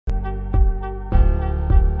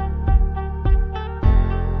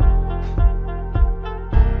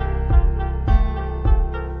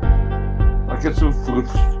some food.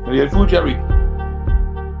 Have you had food, Jerry?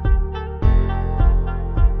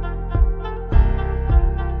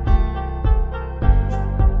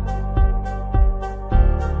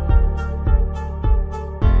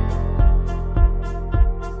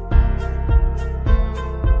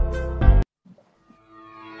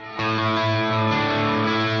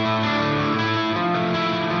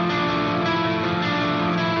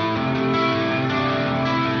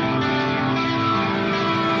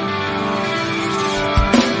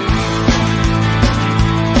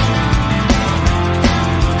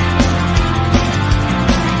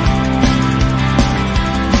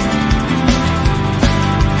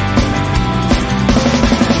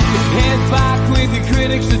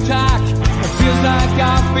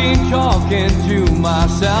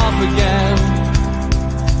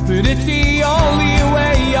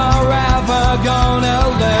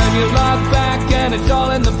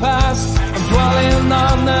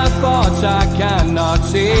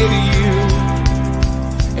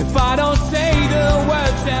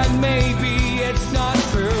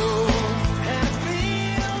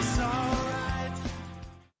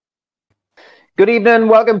 Good evening,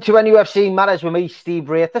 welcome to NUFC Matters with me, Steve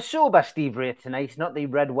Wraith, the sober Steve Wraith tonight, not the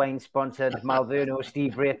red wine sponsored Malverno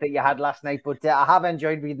Steve Wraith that you had last night, but I have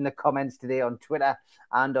enjoyed reading the comments today on Twitter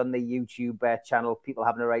and on the YouTube channel, people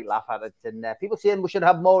having a right laugh at it, and people saying we should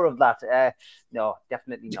have more of that. No,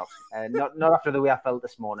 definitely not. Not after the way I felt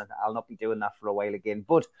this morning. I'll not be doing that for a while again,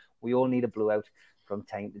 but we all need a blowout from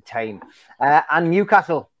time to time. And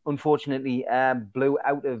Newcastle, unfortunately, blew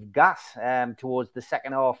out of gas towards the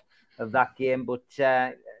second half of that game. But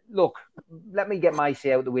look, let me get my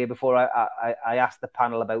say out of the way before I ask the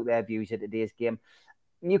panel about their views of today's game.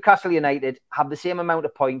 Newcastle United have the same amount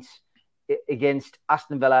of points against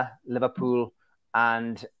Aston Villa, Liverpool,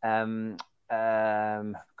 and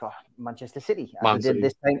Manchester City as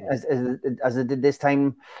they did this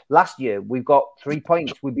time last year. We've got 3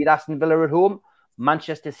 points. We beat Aston Villa at home,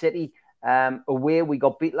 Manchester City away. We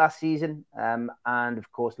got beat last season, and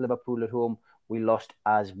of course Liverpool at home we lost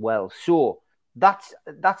as well. So that's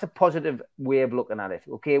a positive way of looking at it.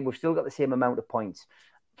 Okay, we've still got the same amount of points.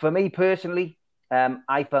 For me personally,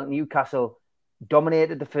 I felt Newcastle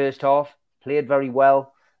dominated the first half, played very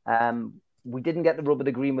well. We didn't get the rub of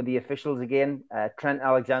the green with the officials again. Trent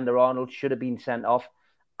Alexander-Arnold should have been sent off.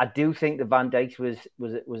 I do think that Van Dijk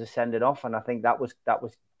was sended off, and I think that was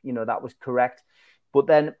correct. But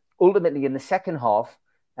then ultimately in the second half,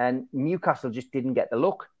 and Newcastle just didn't get the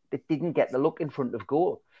look. They didn't get the look in front of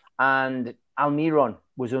goal, and Almiron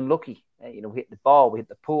was unlucky. We hit the bar, we hit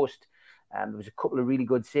the post. There was a couple of really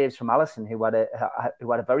good saves from Alisson, who had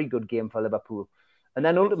a very good game for Liverpool. And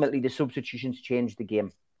then ultimately the substitutions changed the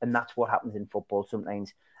game, and that's what happens in football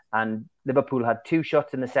sometimes. And Liverpool had 2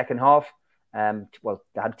 shots in the second half. They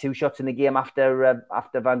had 2 shots in the game after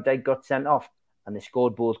Van Dijk got sent off, and they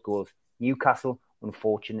scored both goals. Newcastle,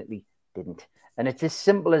 unfortunately, didn't. And it's as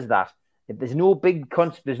simple as that. There's no big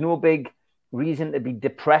reason to be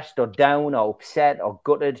depressed or down or upset or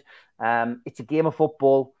gutted. It's a game of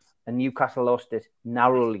football, and Newcastle lost it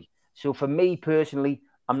narrowly. So for me personally,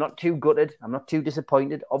 I'm not too gutted. I'm not too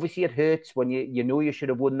disappointed. Obviously, it hurts when you know you should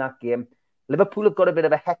have won that game. Liverpool have got a bit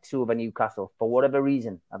of a hex over Newcastle for whatever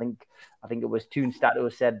reason. I think it was Toonstat who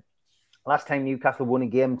said last time Newcastle won a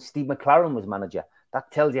game, Steve McLaren was manager. That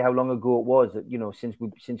tells you how long ago it was,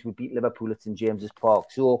 since we beat Liverpool at St James's Park.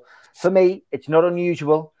 So for me, it's not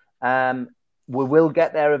unusual. We will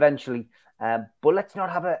get there eventually, but let's not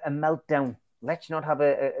have a meltdown. Let's not have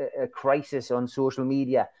a crisis on social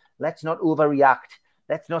media. Let's not overreact.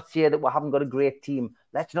 Let's not say that we haven't got a great team.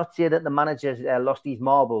 Let's not say that the manager's lost his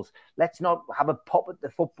marbles. Let's not have a pop at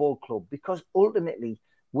the football club, because ultimately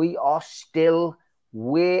we are still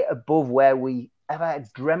way above where we ever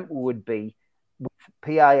dreamt we would be, with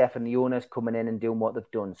PIF and the owners coming in and doing what they've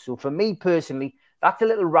done. So for me personally, that's a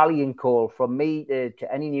little rallying call from me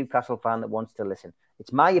to any Newcastle fan that wants to listen.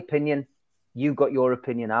 It's my opinion. You've got your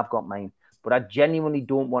opinion. I've got mine. But I genuinely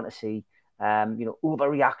don't want to see,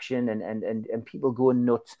 overreaction and people going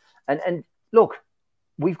nuts. And look,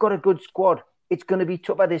 we've got a good squad. It's going to be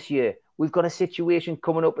tougher this year. We've got a situation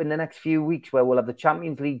coming up in the next few weeks where we'll have the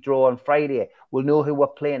Champions League draw on Friday. We'll know who we're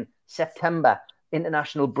playing. September,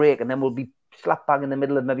 international break, and then we'll be slap bang in the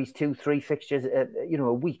middle of maybe 2-3 fixtures,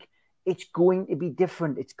 a week. It's going to be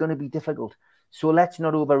different. It's going to be difficult. So let's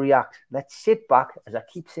not overreact. Let's sit back, as I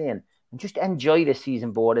keep saying, and just enjoy this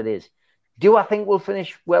season for what it is. Do I think we'll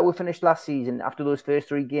finish where we finished last season after those first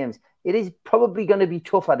 3 games? It is probably going to be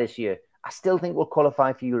tougher this year. I still think we'll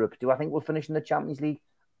qualify for Europe. Do I think we'll finish in the Champions League?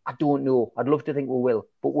 I don't know. I'd love to think we will.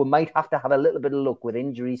 But we might have to have a little bit of luck with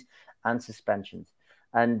injuries and suspensions.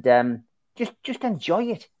 And just enjoy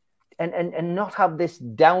it, and not have this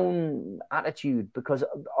down attitude, because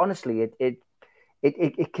honestly,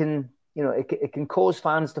 it can, you know, it can cause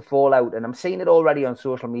fans to fall out, and I'm seeing it already on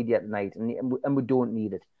social media tonight, and we don't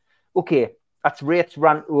need it. Okay, that's Rates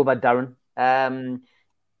rant over, Darren.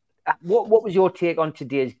 What was your take on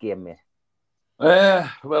today's game, mate?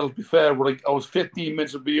 Well, to be fair, I was 15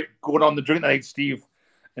 minutes of going on the drink night, Steve,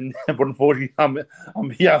 but unfortunately, I'm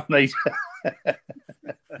here tonight.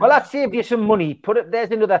 Well, that saved you some money. There's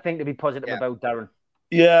another thing to be positive about, Darren.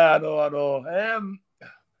 Yeah, I know.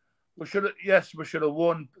 We should have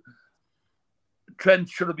won. Trent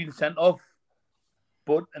should have been sent off,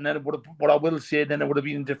 but what I will say, then it would have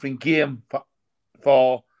been a different game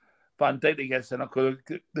for Van Dijk to get sent off, because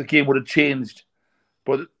the game would have changed.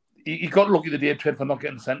 But he got lucky the day, Trent, for not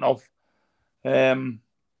getting sent off. It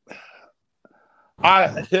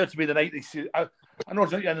hurts me the night. I know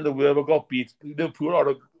it's not the end of the world. We got beat. Liverpool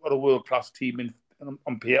are a world-class team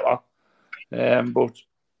on paper. But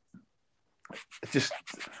I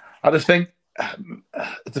just think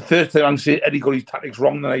it's the first time I can say Eddie got his tactics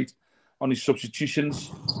wrong tonight on his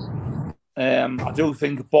substitutions. I do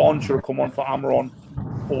think Barnes should have come on for Amaron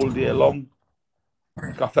all day long.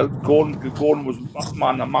 I felt Gordon was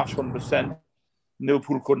man the match 100%.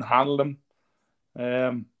 Liverpool couldn't handle him.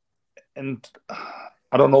 And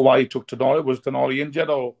I don't know why he took Tonali. Was Tonali injured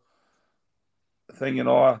or thing? You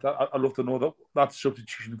know, I'd love to know that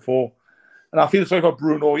substitution for. And I feel sorry for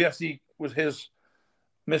Bruno. Yes, he was his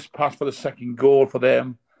missed pass for the second goal for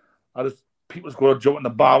them. People's going to jump in the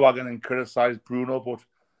bandwagon and criticise Bruno, but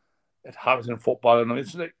it happens in football. And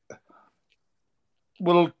it's like,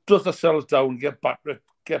 we'll dust ourselves down, get back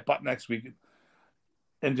next week,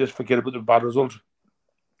 and just forget about the bad result.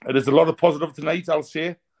 There's a lot of positive tonight, I'll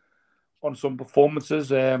say, on some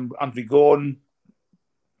performances. Anthony Gordon,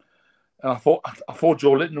 and I thought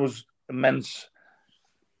Joe Linton was immense.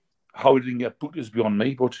 How he didn't get booked is beyond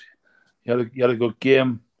me, but he had a good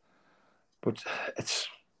game. But it's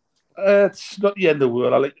not the end of the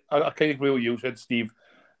world. I kind of agree with you, said Steve.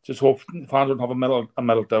 Just hope fans don't have a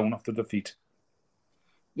meltdown after defeat.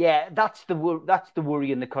 Yeah, that's the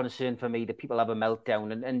worry and the concern for me, that people have a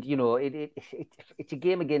meltdown, and you know, it's a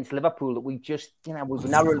game against Liverpool that we just, you know, we've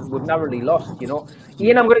narrowly lost. You know,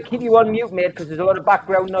 Ian, I'm going to keep you on mute, mate, because there's a lot of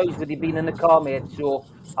background noise with you being in the car, mate. So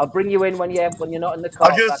I'll bring you in when you're not in the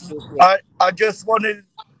car. I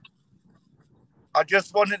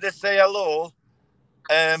just wanted to say hello.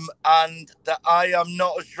 And that I am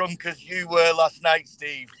not as drunk as you were last night,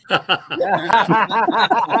 Steve.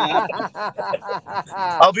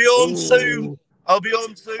 I'll be home soon. All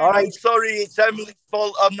right. I'm sorry, it's Emily's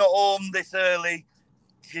fault I'm not home this early.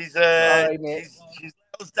 She's let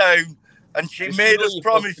us down, and she made us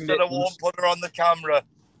promise that I won't put her on the camera.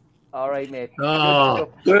 All right, mate. Oh,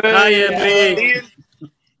 hi, Emily.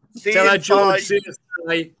 Tell her George.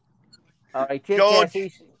 All right, take care,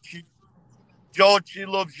 please. George, she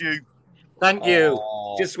loves you. Thank you.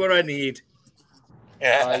 Just what I need.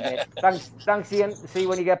 Yeah. All right, mate. Thanks, Ian. See you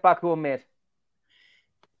when you get back home, mate.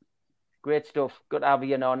 Great stuff. Good to have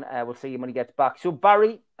you on. We'll see you when he gets back. So,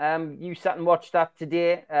 Barry, you sat and watched that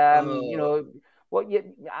today. You know,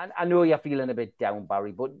 I know you're feeling a bit down,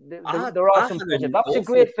 Barry, but there are some positives. That was a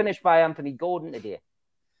great finish by Anthony Gordon today.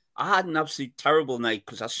 I had an absolute terrible night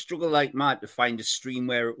because I struggled like mad to find a stream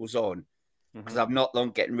where it was on. Because I'm not long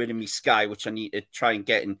getting rid of my Sky, which I need to try and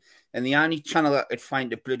get in. And the only channel I could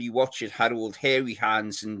find to bloody watch it had old Hairy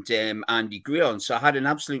Hands and Andy Gray on. So I had an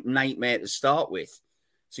absolute nightmare to start with.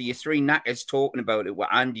 So your three knackers talking about it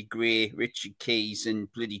were Andy Gray, Richard Keys,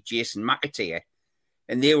 and bloody Jason McAteer.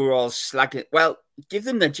 And they were all slagging. Well, give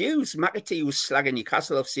them the dues. McAteer was slagging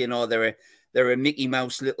Newcastle off, saying, oh, they're a Mickey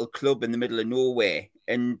Mouse little club in the middle of nowhere.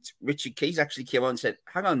 And Richard Keys actually came on and said,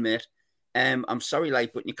 hang on, mate. I'm sorry,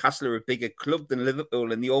 but Newcastle are a bigger club than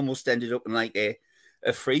Liverpool, and they almost ended up in like a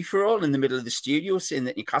free-for-all in the middle of the studio, saying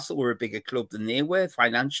that Newcastle were a bigger club than they were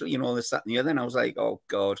financially and all this, that, and the other. And I was like, oh,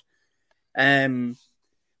 God. But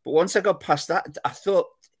once I got past that, I thought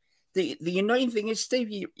the annoying thing is,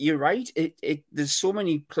 Steve, you're right. There's so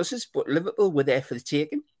many pluses, but Liverpool were there for the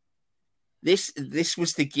taking. This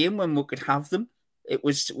was the game when we could have them.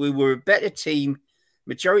 We were a better team.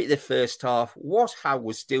 Majority of the first half, what Howe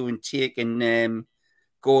was doing, taking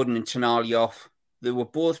Gordon and Tonali off. They were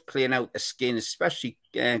both playing out the skin, especially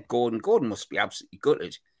Gordon. Gordon must be absolutely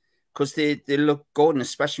gutted because they look. Gordon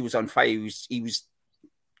especially was on fire. He was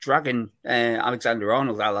dragging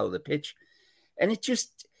Alexander-Arnold all over the pitch, and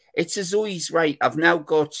it's as though he's right. I've now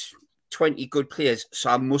got 20 good players, so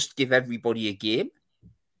I must give everybody a game.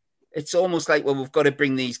 it's almost like, well, we've got to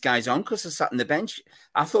bring these guys on because they're sat on the bench.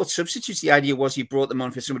 I thought substitutes, the idea was you brought them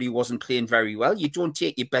on for somebody who wasn't playing very well. You don't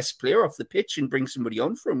take your best player off the pitch and bring somebody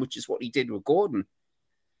on for him, which is what he did with Gordon.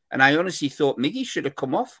 And I honestly thought Miggy should have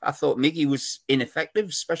come off. I thought Miggy was ineffective,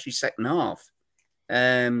 especially second half.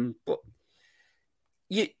 But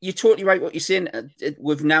you're totally right what you're saying.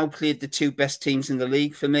 We've now played the two best teams in the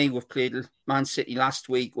league for me. We've played Man City last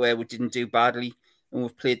week where we didn't do badly. And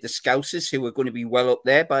we've played the Scousers, who are going to be well up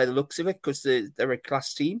there by the looks of it because they're a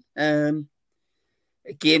class team.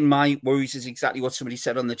 Again, my worries is exactly what somebody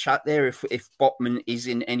said on the chat there. If Botman is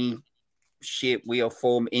in any shape, way, or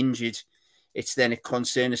form injured, it's then a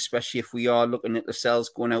concern, especially if we are looking at Lascelles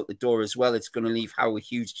going out the door as well. It's going to leave Howe a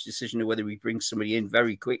huge decision of whether he brings somebody in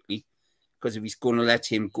very quickly, because if he's going to let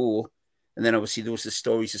him go, and then obviously there was the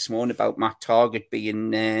stories this morning about Matt Targett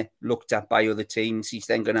being looked at by other teams, he's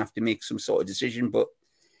then going to have to make some sort of decision, but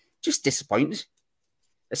just disappointed.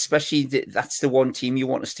 Especially that's the one team you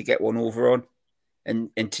want us to get one over on,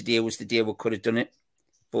 and today was the day we could have done it.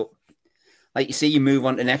 But like you say, you move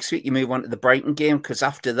on to next week, you move on to the Brighton game, because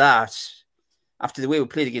after that, after the way we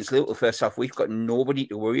played against Liverpool first half, we've got nobody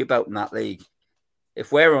to worry about in that league.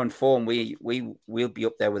 If we're on form, we'll be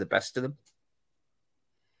up there with the best of them.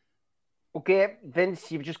 Okay, Vince,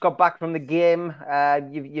 you've just got back from the game.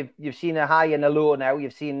 You've seen a high and a low now.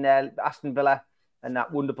 You've seen Aston Villa and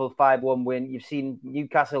that wonderful 5-1 win. You've seen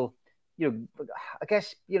Newcastle, I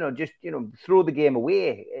guess, just throw the game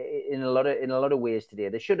away in a lot of ways today.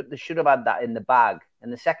 They should have had that in the bag.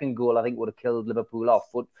 And the second goal, I think, would have killed Liverpool off.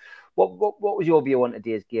 But what was your view on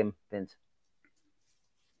today's game, Vince?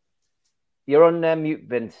 You're on mute,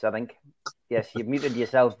 Vince, I think. Yes, you've muted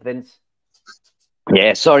yourself, Vince.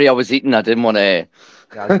 Yeah, sorry, I was eating. I didn't want to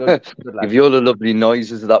give you all the lovely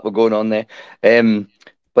noises that were going on there.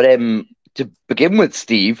 But to begin with,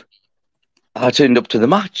 Steve, I turned up to the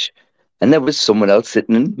match and there was someone else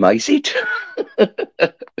sitting in my seat.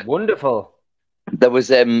 Wonderful. There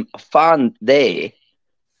was a fan there,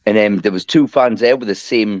 and there was two fans there with the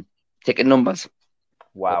same ticket numbers.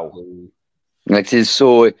 Wow. Like this,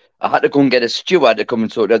 so I had to go and get a steward to come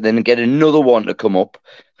and sort it, then get another one to come up.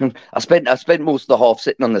 I spent most of the half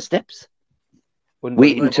sitting on the steps,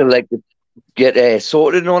 waiting till get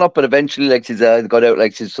sorted and all that. But eventually, I got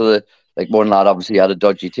out so one lad obviously had a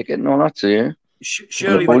dodgy ticket and all that. So yeah,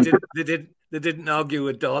 surely they didn't argue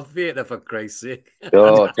with Darth Vader, for Christ's sake.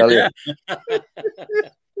 Oh, I tell you.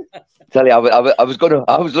 I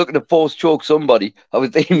was looking to force choke somebody. I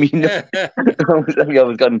was thinking,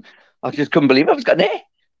 I just couldn't believe I was getting there.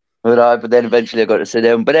 But then eventually I got to sit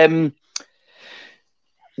down. But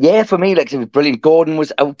yeah, for me, it was brilliant. Gordon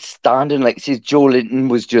was outstanding. Joe Linton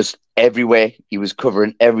was just everywhere. He was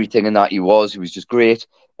covering everything in that he was just great.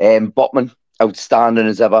 Botman, outstanding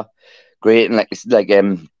as ever. Great. And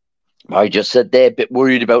I just said there, a bit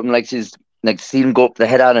worried about him. Seeing him go up the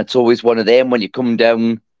head on, it's always one of them when you come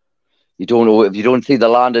down. You don't know if you don't see the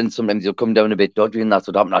landing, sometimes you'll come down a bit dodgy, and that's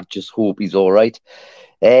what happened. I just hope he's all right.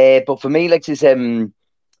 But for me,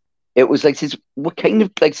 it was we kind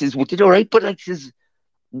of we did all right, but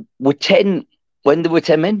with 10, when there were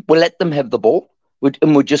 10 men, we let them have the ball,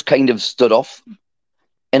 and we just kind of stood off.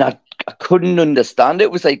 And I couldn't understand it.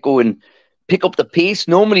 It was like going, pick up the pace.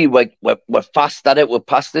 Normally, we're fast at it, we're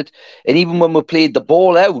past it. And even when we played the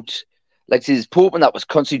ball out, Portman, that was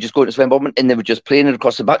constantly just going to Sven Botman, and they were just playing it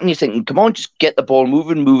across the back, and you're thinking, come on, just get the ball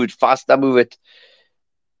moving, move it faster, move it.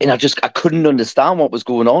 And I couldn't understand what was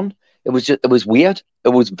going on. It was weird. It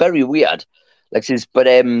was very weird. But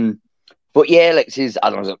yeah, I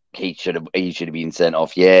don't know, he should have been sent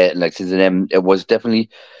off. Yeah, it was definitely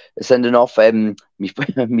a sending off. My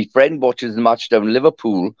friend watches the match down in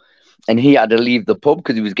Liverpool, and he had to leave the pub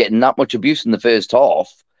because he was getting that much abuse in the first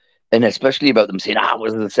half. And especially about them saying,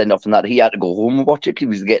 was it a send-off and that. He had to go home and watch it because he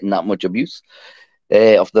was getting that much abuse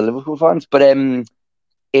of the Liverpool fans. But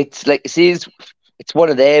it's it's one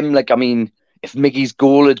of them. If Miggy's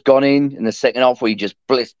goal had gone in the second half where he just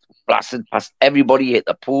blasted past everybody, hit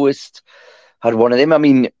the post, had one of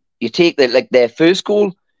them. You take their first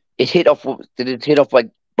goal, did it hit off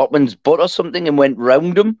Botman's butt or something and went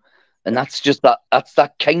round him? And that's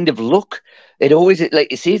that kind of luck. It always,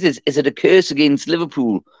 like it says, is it a curse against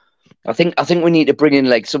Liverpool? I think we need to bring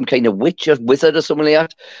in some kind of witch or wizard or something like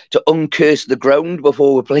that to uncurse the ground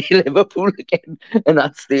before we play Liverpool again in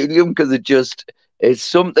that stadium, because it's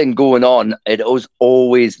something going on. It's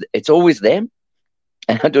always them,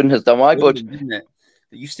 and I don't understand why. But it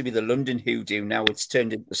used to be the London hoodoo. Now it's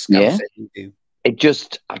turned into the Scouse hoodoo.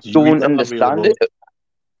 I don't understand it.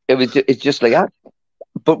 It's just like that.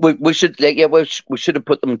 But we should have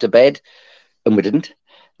put them to bed, and we didn't.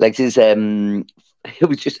 I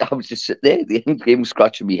was just sitting there. The end game was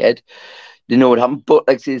scratching my head. Didn't know what happened. But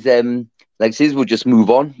like says, we'll just move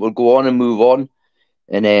on. We'll go on and move on,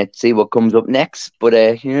 and see what comes up next. But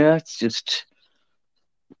yeah, it's just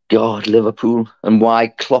God, Liverpool, and why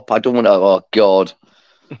Klopp? I don't want to. Oh God,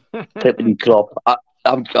 Tippity Klopp.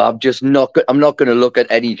 I'm just not. I'm not going to look at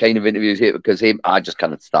any kind of interviews here because I just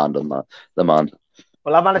cannot stand on the man.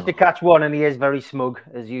 Well, I managed to catch one, and he is very smug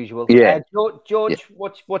as usual. Yeah, George, yeah.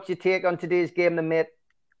 What's your take on today's game, then, mate?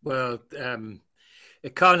 Well,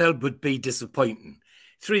 it can't help but be disappointing.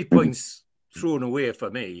 3 points thrown away for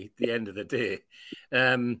me at the end of the day.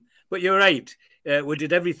 But you're right. We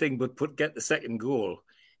did everything but get the second goal,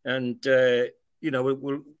 and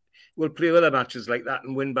we'll play other matches like that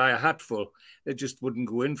and win by a hatful. It just wouldn't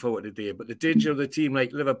go in for it today. But the danger of the team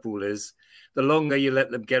like Liverpool is the longer you let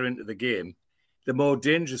them get into the game, the more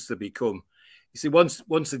dangerous they become. You see, once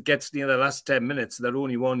it gets near the last 10 minutes, they're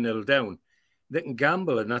only 1-0 down. They can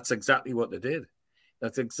gamble, and that's exactly what they did.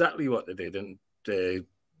 And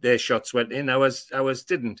their shots went in. Ours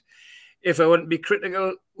didn't. If I want to be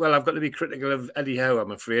critical, well, I've got to be critical of Eddie Howe,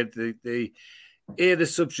 I'm afraid. The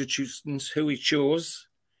substitutions who he chose,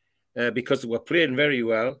 because they were playing very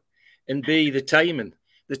well, and B, the timing.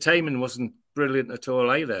 The timing wasn't brilliant at all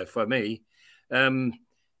either for me.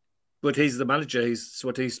 But he's the manager. It's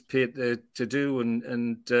what he's paid to do,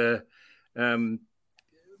 and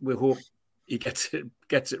we hope he gets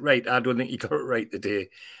it right. I don't think he got it right today.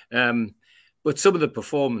 But some of the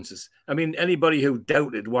performances, I mean, anybody who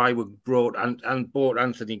doubted why we brought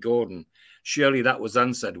Anthony Gordon, surely that was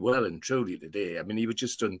answered well and truly today. I mean, he was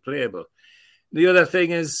just unplayable. The other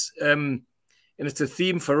thing is, and it's a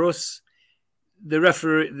theme for us, the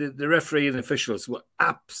referee and officials were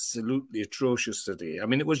absolutely atrocious today. I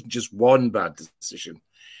mean, it wasn't just one bad decision.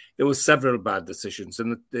 There were several bad decisions.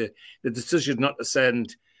 And the decision not to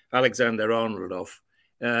send Alexander Arnold off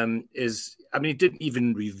he didn't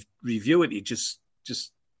even review it. He just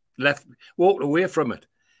walked away from it.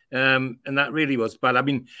 And that really was bad. I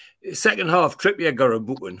mean, second half, Trippier got a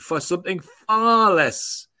booking for something far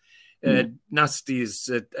less nasty as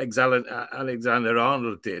Alexander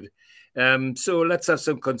Arnold did. So let's have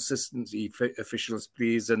some consistency, officials,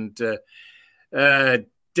 please. And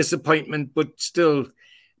disappointment, but still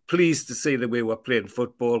pleased to see the way we're playing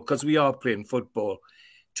football, because we are playing football.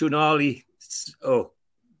 Tonali, oh,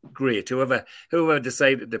 great. Whoever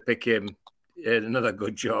decided to pick him, another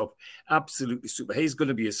good job. Absolutely super. He's going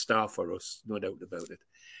to be a star for us, no doubt about it.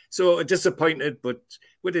 So disappointed, but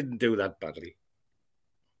we didn't do that badly.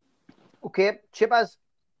 Okay, Chippers.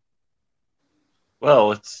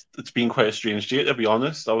 Well, it's been quite a strange day, to be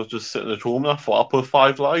honest. I was just sitting at home and I thought I'll put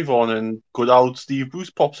 5 Live on, and good old Steve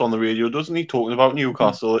Bruce pops on the radio, doesn't he, talking about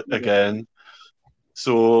Newcastle again.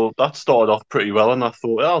 So that started off pretty well, and I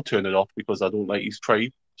thought, well, I'll turn it off because I don't like his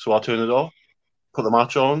trade. So I'll turn it off, put the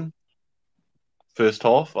match on. First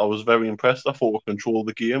half, I was very impressed. I thought we controlled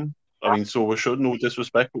the game. I mean, so we should, no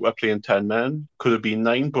disrespect, but we're playing 10 men. Could have been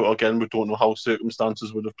 9, but again, we don't know how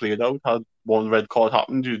circumstances would have played out. Had one red card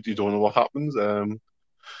happened, you don't know what happens.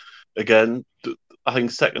 Again, I think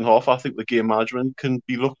second half, I think the game management can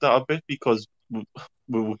be looked at a bit, because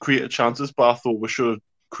we created chances, but I thought we should have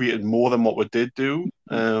created more than what we did do,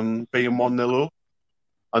 being 1-0 up.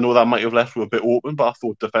 I know that might have left it a bit open, but I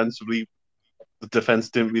thought defensively, the defence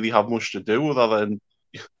didn't really have much to do other than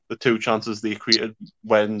the 2 chances they created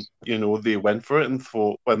when, they went for it, and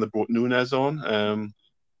when they brought Núñez on.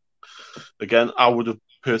 Again, I would have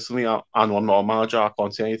personally, I know I'm not a manager, I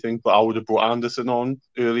can't say anything, but I would have brought Anderson on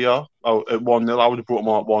earlier. At 1-0, I would have brought him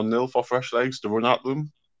on at 1-0 for fresh legs to run at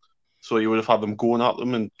them. So you would have had them going at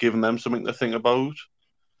them and giving them something to think about.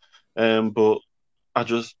 But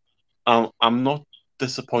I'm not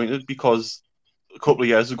disappointed, because a couple of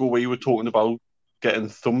years ago where you were talking about getting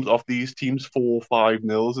thumped off these teams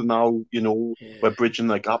 4-5-0, and now we're bridging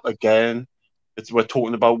the gap again. We're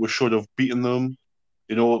talking about we should have beaten them.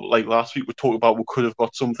 Like last week we talked about we could have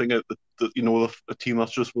got something at a team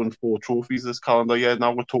that's just won 4 trophies this calendar year.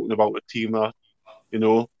 Now we're talking about a team that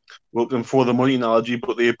looking for the money analogy,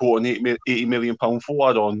 but they bought an £80 million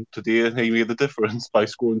forward on today, and he made the difference by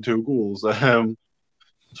scoring 2 goals.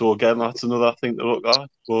 So again, that's another thing to look at.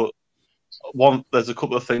 But there's a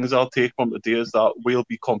couple of things I'll take from today is that we'll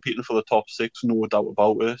be competing for the top 6, no doubt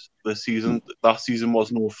about it. That season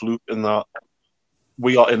was no fluke, in that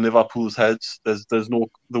we are in Liverpool's heads. There's no,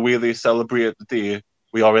 the way they celebrate today,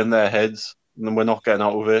 we are in their heads, and we're not getting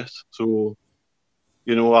out of it. So,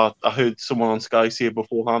 I heard someone on Sky say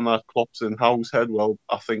beforehand that Klopp's in Howe's head. Well,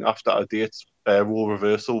 I think after a date's role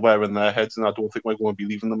reversal, we're in their heads, and I don't think we're going to be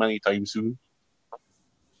leaving them anytime soon.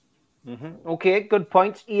 Okay, good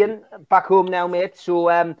points, Ian. Back home now, mate.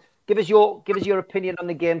 So, give us your opinion on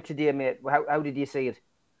the game today, mate. How did you see it?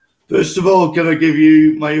 First of all, can I give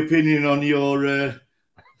you my opinion on your? You're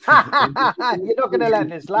not going to let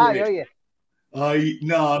this lie, are you?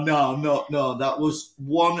 No. That was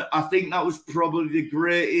one. I think that was probably the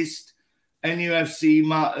greatest NUFC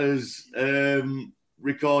Matters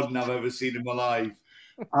recording I've ever seen in my life.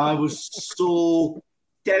 I was so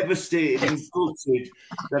devastated and gutted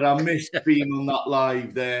that I missed being on that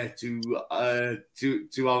live there to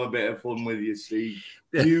have a bit of fun with you, Steve.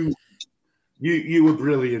 You were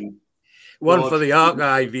brilliant. One for the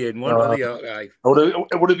archive, Ian. One for the archive.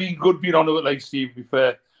 It would have been good being on it, like Steve. To be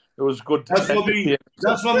fair, it was good. That's what me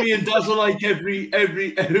and Daz are like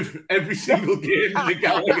every single game in the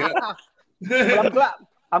Gallagher. Well,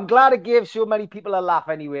 I'm glad it gave so many people a laugh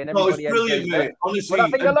anyway. And everybody it's brilliant, mate. Honestly, but I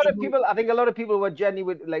think a lot of people were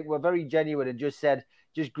genuine, were very genuine, and just said,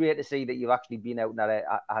 just great to see that you've actually been out and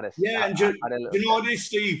had a you know what it is,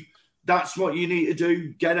 Steve? That's what you need to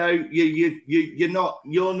do. Get out. You're not.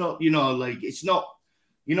 Like it's not.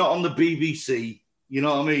 You're not on the BBC. You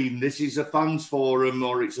know what I mean? This is a fans forum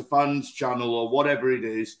or it's a fans channel or whatever it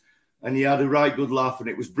is, and you had a right good laugh and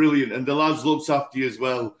it was brilliant. And the lads looked after you as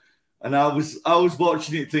well. And I was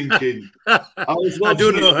watching it thinking, I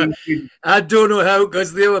don't know how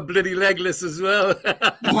because they were bloody legless as well.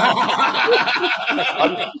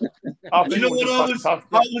 You know what I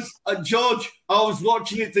was George, I was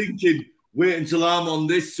watching it thinking, wait until I'm on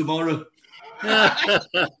this tomorrow. I'm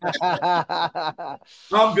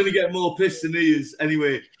going to get more pissed than he is.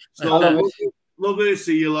 Anyway, so lovely to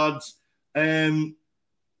see you, lads. I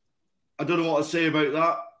don't know what to say about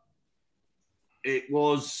that. It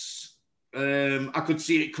was... I could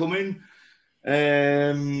see it coming.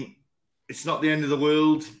 It's not the end of the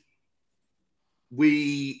world.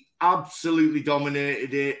 We absolutely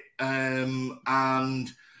dominated it. And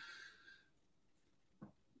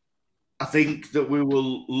I think that we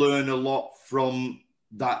will learn a lot from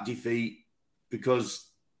that defeat because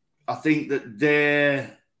I think that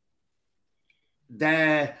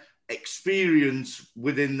their experience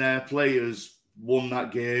within their players won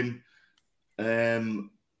that game.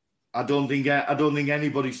 I don't think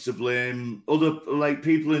anybody's to blame. Other like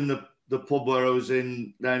people in the pub where I was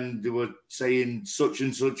in, then they were saying such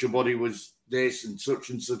and such a body was this and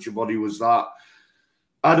such a body was that.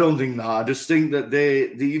 I don't think that. I just think that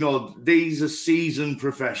they these are seasoned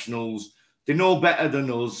professionals. They know better than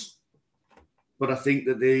us, but I think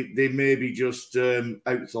that they maybe just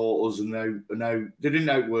outthought us and now they didn't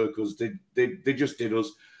outwork us. They just did us,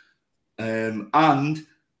 and.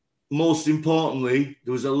 Most importantly,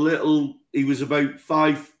 there was he was about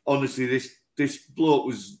 5. Honestly, this bloke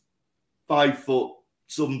was 5 foot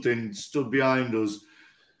something, stood behind us.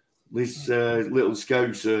 This little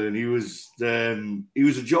Scouser, and he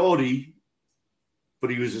was a Geordie, but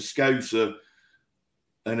he was a Scouser.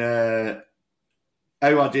 And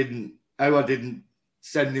how I didn't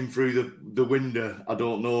send him through the window, I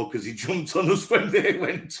don't know, because he jumped on us when they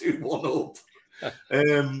went 2-1 up.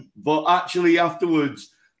 But actually,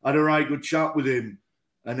 afterwards. I had a right good chat with him.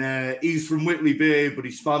 And he's from Whitley Bay, but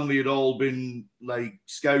his family had all been like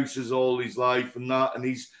Scousers all his life and that. And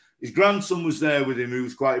his grandson was there with him, who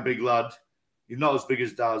was quite a big lad. He's not as big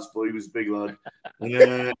as Daz, but he was a big lad. And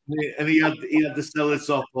he had the Stella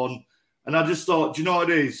top on. And I just thought, do you know what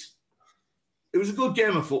it is? It was a good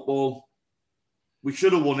game of football. We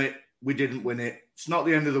should have won it. We didn't win it. It's not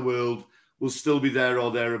the end of the world. We'll still be there or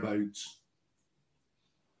thereabouts.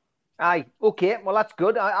 Aye, okay, well, that's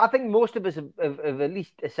good. I think most of us have at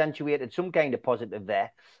least accentuated some kind of positive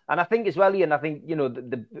there. And I think as well, Ian, I think,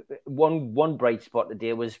 the one bright spot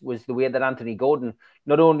today was the way that Anthony Gordon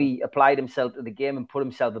not only applied himself to the game and put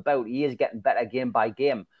himself about, he is getting better game by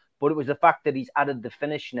game, but it was the fact that he's added the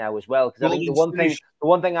finish now as well. Because I think the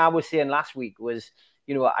one thing I was saying last week was,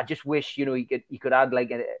 I just wish, he could add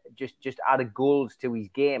just added goals to his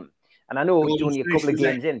game. And I know he's only a couple of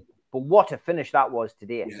games in, but what a finish that was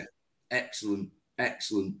today. Yeah. Excellent.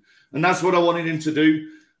 And that's what I wanted him to do.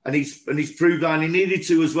 And he's proved that, and he needed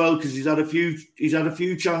to as well, because he's had a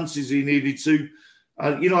few chances he needed to.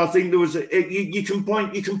 I think there was you can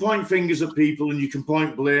point fingers at people and you can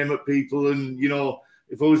point blame at people. And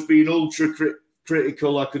if I was being ultra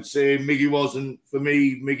critical, I could say Miggy wasn't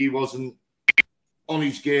on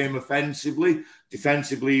his game offensively.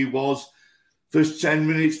 Defensively, he was. First 10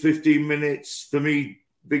 minutes, 15 minutes for me.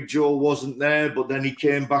 Big Joe wasn't there, but then he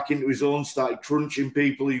came back into his own, started crunching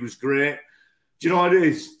people. He was great. Do you know what it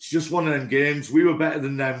is? It's just one of them games. We were better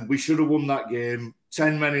than them. We should have won that game.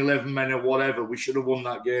 10 men, 11 men, or whatever. We should have won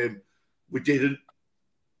that game. We didn't.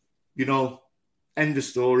 End of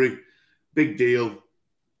story. big deal.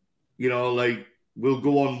 You know, like, we'll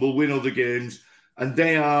go on, we'll win other games. And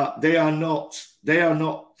they are not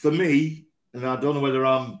for me, and I don't know whether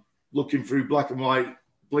I'm looking through black and white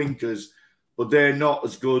blinkers, but they're not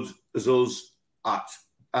as good as us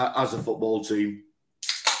as a football team.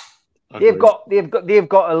 They've got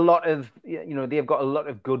a lot of, you know, they've got a lot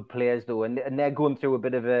of good players though, and they're going through a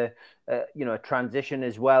bit of a transition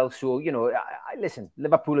as well. So, you know, listen,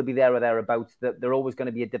 Liverpool will be there or thereabouts. They're always going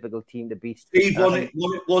to be a difficult team to beat. Steve,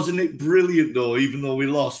 wasn't it brilliant though? Even though we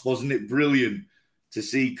lost, wasn't it brilliant to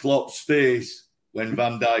see Klopp's face when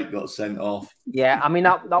Van Dijk got sent off? Yeah, I mean,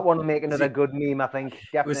 that one will make another good meme, I think,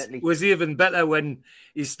 definitely. Was even better when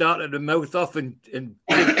he started to mouth off and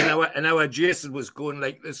our Jason was going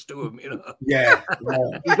like this to him, you know. Yeah.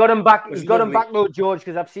 He got him back. He got him back though, George,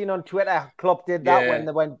 because I've seen on Twitter Klopp did that when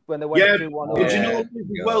they went 2-1. But you know,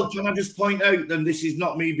 well, can I just point out, and this is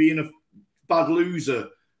not me being a bad loser,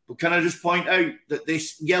 but can I just point out that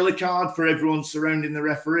this yellow card for everyone surrounding the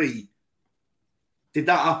referee, did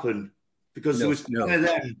that happen? Because there was 10 of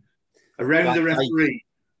them around the referee.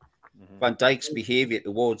 Van Dijk's behaviour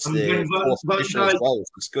towards the fourth official as well was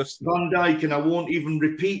disgusting. Van Dijk, and I won't even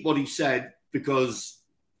repeat what he said because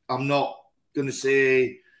I'm not going to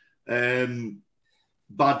say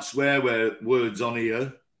bad swear words on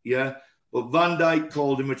here. Yeah, but Van Dijk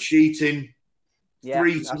called him a cheating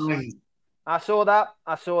 3 times. I saw that.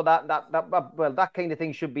 Well, that kind of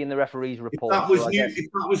thing should be in the referee's report. If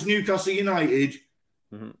that was Newcastle United.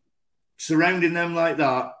 Mm-hmm. Surrounding them like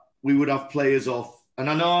that, we would have players off. And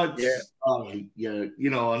I know you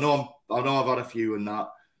know, I know I've had a few and that,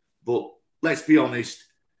 but let's be honest,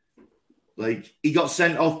 like, he got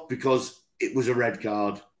sent off because it was a red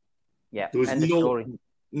card. Yeah, there was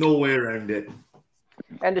no way around it.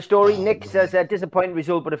 End of story. Nick says, disappointing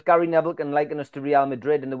result, but if Gary Neville can liken us to Real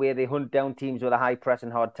Madrid in the way they hunt down teams with a high press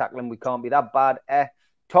and hard tackling, we can't be that bad.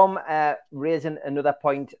 Tom raising another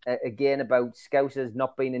point again about Scousers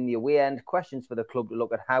not being in the away end. Questions for the club to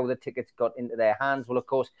look at how the tickets got into their hands. Well, of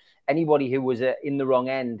course, anybody who was in the wrong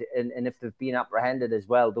end and if they've been apprehended as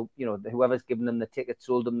well, you know, whoever's given them the ticket,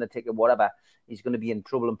 sold them the ticket, whatever, is going to be in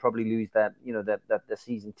trouble and probably lose the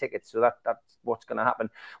season tickets. So that's what's going to happen.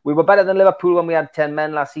 We were better than Liverpool when we had 10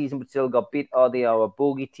 men last season, but still got beat. Are they our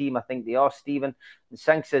bogey team? I think they are, Stephen. And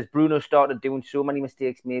Sank says Bruno started doing so many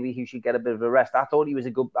mistakes. Maybe he should get a bit of a rest. I thought he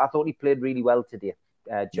played really well today,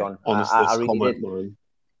 John. Honestly, I really did.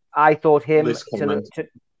 I thought him,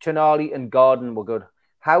 Tonali and Gordon were good.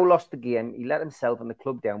 Howe lost the game. He let himself and the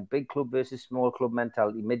club down. Big club versus small club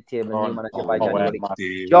mentality. Mid-table, new manager by January.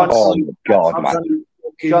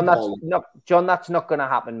 John, that's not going to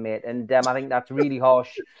happen, mate. And I think that's really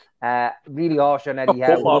harsh. Really harsh on Eddie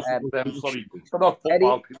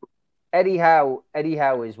Howe. Eddie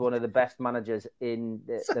Howe is one of the best managers in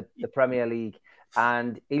the Premier League,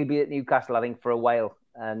 and he'll be at Newcastle, I think, for a while.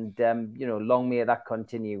 And you know, long may that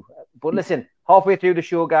continue. But listen, halfway through the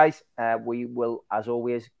show, guys, we will, as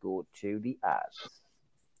always, go to the ads.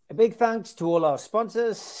 A big thanks to all our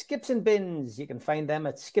sponsors, Skips and Bins. You can find them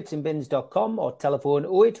at skipsandbins.com or telephone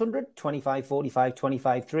 0800 25 45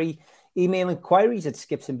 25 3. Email inquiries at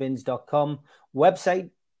skipsandbins.com. Website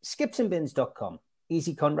skipsandbins.com.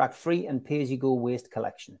 Easy contract free and pay-as-you-go waste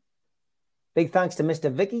collection. Big thanks to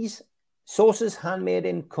Mr. Vicky's sauces handmade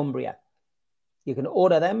in Cumbria. You can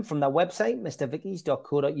order them from their website,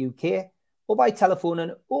 mrvickys.co.uk, or by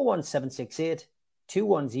telephoning 01768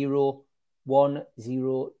 210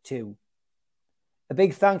 102. A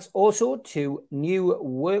big thanks also to New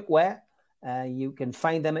Workwear. You can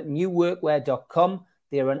find them at newworkwear.com.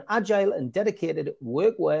 They are an agile and dedicated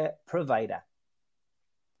workwear provider.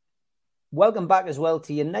 Welcome back as well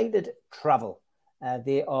to United Travel.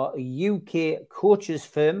 They are a UK coaches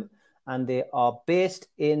firm and they are based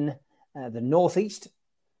in the Northeast.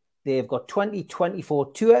 They've got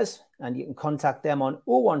 2024 tours and you can contact them on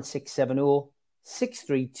 01670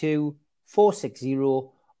 632 460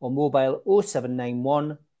 or mobile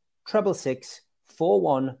 0791 666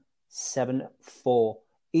 4174.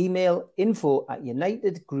 Email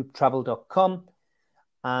info@unitedgrouptravel.com.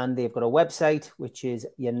 And they've got a website, which is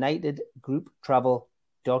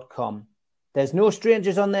unitedgrouptravel.com. There's no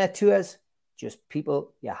strangers on their tours, just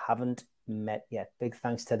people you haven't met yet. Big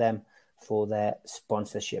thanks to them for their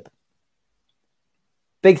sponsorship.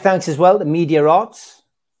 Big thanks as well to Media Arts,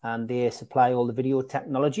 and they supply all the video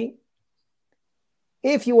technology.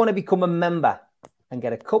 If you want to become a member and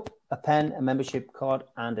get a cup, a pen, a membership card,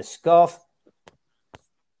 and a scarf,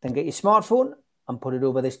 then get your smartphone and put it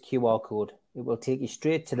over this QR code. It will take you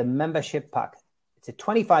straight to the membership pack. It's a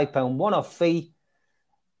 £25 one-off fee.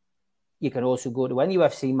 You can also go to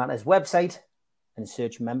NUFC Matters website and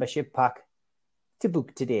search membership pack to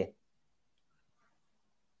book today.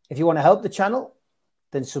 If you want to help the channel,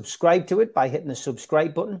 then subscribe to it by hitting the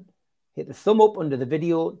subscribe button, hit the thumb up under the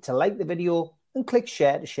video to like the video, and click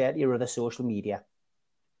share to share to your other social media.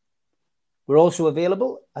 We're also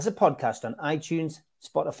available as a podcast on iTunes,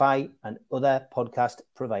 Spotify, and other podcast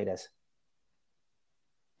providers.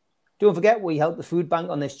 Don't forget, we help the food bank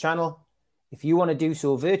on this channel. If you want to do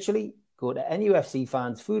so virtually, go to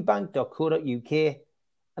nufcfansfoodbank.co.uk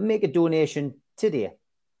and make a donation today.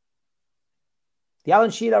 The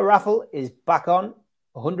Alan Shearer raffle is back on.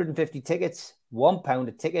 150 tickets, £1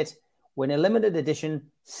 a ticket. Win a limited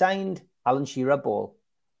edition signed Alan Shearer ball.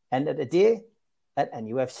 Enter today at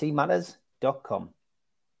nufcmatters.com.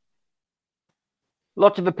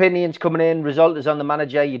 Lots of opinions coming in. Result is on the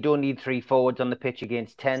manager. You don't need 3 forwards on the pitch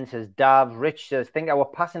against 10, says Dav. Rich says, think our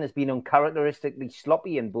passing has been uncharacteristically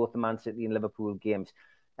sloppy in both the Man City and Liverpool games.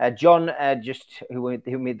 John,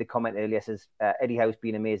 who made the comment earlier, says, Eddie Howe's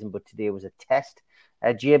been amazing, but today was a test.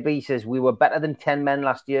 JB says, we were better than 10 men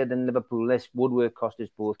last year than Liverpool. This woodwork cost us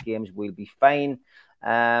both games. We'll be fine.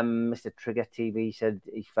 Mr. Trigger TV said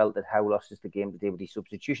he felt that Howe lost us the game today with his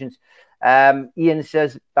substitutions. Ian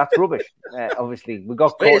says, that's rubbish. Obviously, we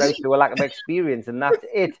got caught out through a lack of experience, and that's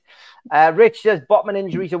it. Rich says, Botman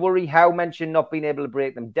injuries a worry. Howe mentioned not being able to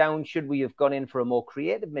break them down. Should we have gone in for a more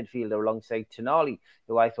creative midfielder alongside Tonali,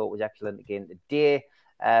 who I thought was excellent again today?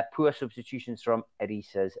 Poor substitutions from Eddie,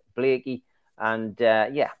 says Blakey. And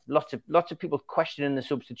lots of people questioning the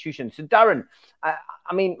substitution. So Darren, I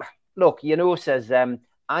mean, look, says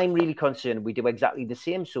I'm really concerned we do exactly the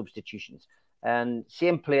same substitutions and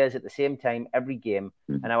same players at the same time every game,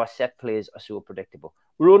 and our set plays are so predictable.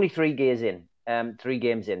 We're only 3 games in.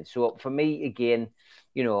 So for me, again,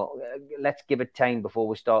 let's give it time before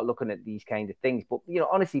we start looking at these kind of things. But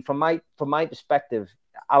honestly, from my perspective,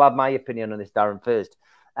 I'll have my opinion on this, Darren, first.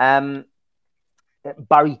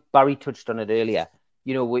 Barry touched on it earlier.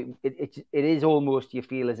 It is almost, you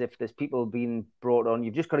feel as if there's people being brought on.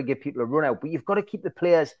 You've just got to give people a run out, but you've got to keep the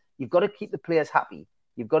players happy.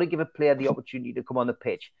 You've got to give a player the opportunity to come on the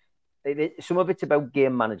pitch. Some of it's about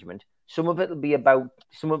game management. Some of it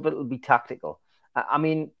will be tactical. I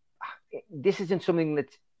mean, this isn't something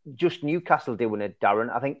that's just Newcastle doing it,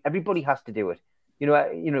 Darren. I think everybody has to do it.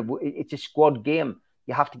 It's a squad game.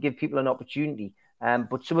 You have to give people an opportunity.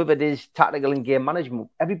 But some of it is tactical and game management.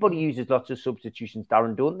 Everybody uses lots of substitutions,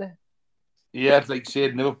 Darren, don't they? Yeah, like I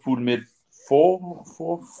said, Liverpool made 4,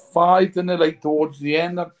 5, didn't they? Like towards the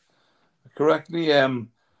end, correctly.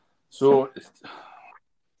 So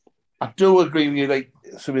I do agree with you. Like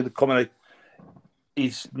some of the comment, like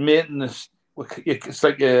he's making this. It's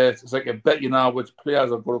like a bet, which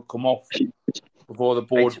players are going to come off before the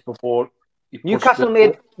board. Right. Before Newcastle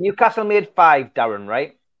made 5, Darren,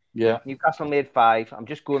 right? Yeah. Newcastle made 5. I'm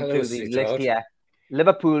just going through the list here.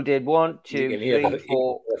 Liverpool did 1, 2, 3,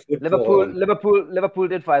 4. Liverpool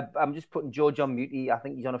did 5. I'm just putting George on mute. I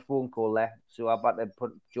think he's on a phone call there, so I've got to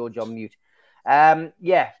put George on mute. 5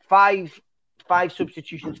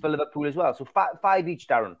 substitutions for Liverpool as well. So 5 each,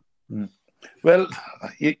 Darren. Well,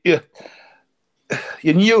 you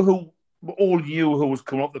knew who was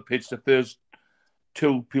coming up the pitch. The first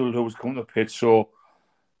 2 people who was coming up the pitch. So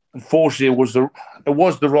unfortunately, it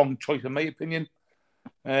was the wrong choice in my opinion.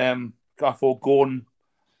 I thought Gordon,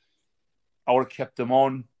 I would have kept him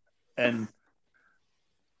on, and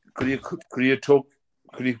could he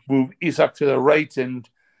move Isak to the right and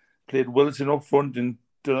played Wilson up front and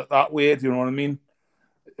done it that way? Do you know what I mean?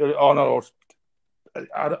 Oh no,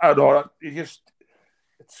 I don't. It's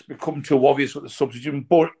become too obvious with the substitution.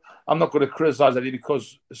 But I'm not going to criticise Eddie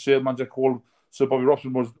because Sir manager called Sir Bobby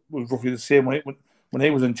Robson was roughly the same when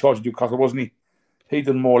he was in charge of Newcastle, wasn't he? He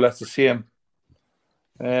done more or less the same.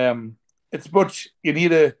 But you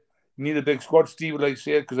need a big squad, Steve, like I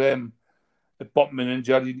said, because at Botman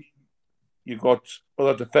injured, you got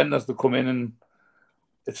other defenders to come in, and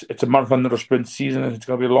it's a marathon, not a sprint season, and it's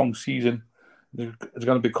going to be a long season. It's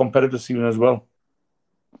going to be a competitive season as well.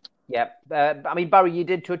 Yeah, I mean, Barry, you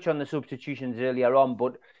did touch on the substitutions earlier on,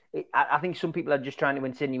 but I think some people are just trying to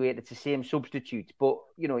insinuate it's the same substitutes. But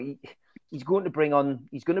he's going to bring on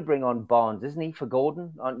Barnes, isn't he, for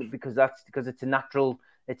Gordon? Because it's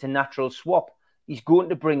a natural swap. He's going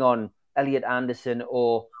to bring on Elliot Anderson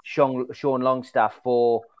or Sean Longstaff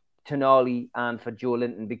for Tonali and for Joe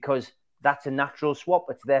Linton because that's a natural swap.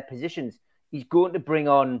 It's their positions. He's going to bring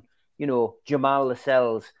on, Jamal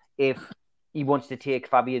Lascelles if he wants to take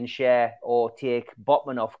Fabian Schär or take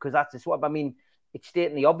Botman off because that's a swap. I mean, it's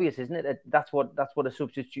stating the obvious, isn't it? That's what a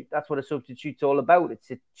substitute's all about. It's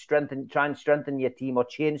to try and strengthen your team or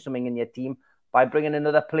change something in your team by bringing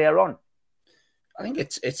another player on. I think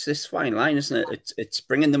it's this fine line, isn't it? It's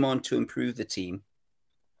bringing them on to improve the team,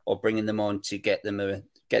 or bringing them on to get them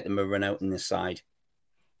a run out in the side.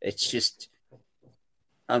 It's just,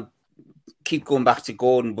 I keep going back to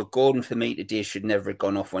Gordon, but Gordon for me today should never have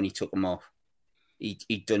gone off when he took him off.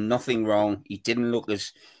 He'd done nothing wrong. He didn't look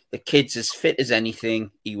the kid's as fit as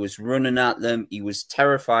anything. He was running at them. He was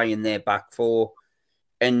terrifying their back four.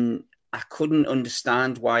 And I couldn't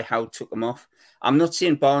understand why Howe took him off. I'm not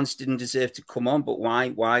saying Barnes didn't deserve to come on, but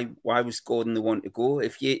why was Gordon the one to go?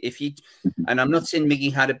 And I'm not saying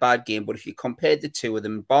Miggy had a bad game, but if you compared the two of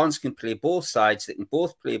them, Barnes can play both sides. They can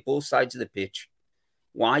both play both sides of the pitch.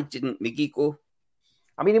 Why didn't Miggy go?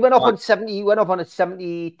 I mean, he went off on 70. He went off on at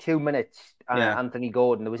 72 minutes. Anthony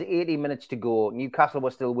Gordon. There was 18 minutes to go. Newcastle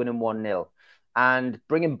was still winning 1-0, and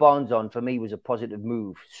bringing Barnes on for me was a positive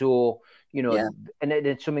move. So and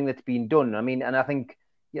it's something that's been done. I mean, and I think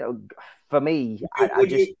for me,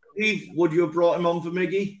 would you have brought him on for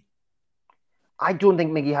Miggy? I don't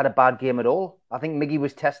think Miggy had a bad game at all. I think Miggy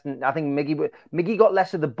was testing. I think Miggy got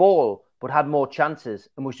less of the ball, but had more chances,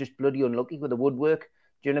 and was just bloody unlucky with the woodwork.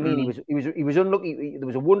 Do you know what I mean? He was unlucky. There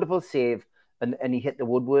was a wonderful save, and he hit the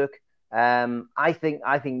woodwork. I think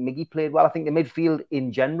Miggy played well. I think the midfield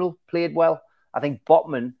in general played well. I think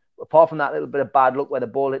Botman, apart from that little bit of bad luck where the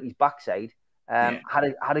ball hit his backside,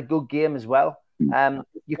 had a good game as well.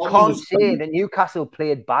 You can't say that Newcastle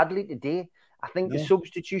played badly today. I think the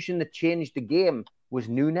substitution that changed the game was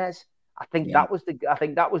Núñez. I think that was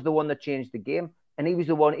the one that changed the game. And he was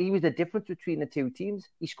the difference between the two teams.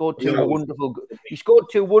 He scored two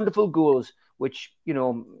wonderful goals, which, he'd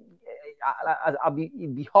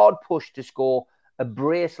be hard pushed to score a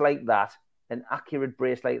brace like that, an accurate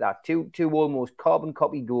brace like that. Two almost carbon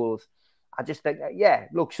copy goals. I just think,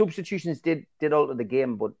 look, substitutions did alter the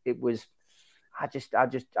game, but it was, I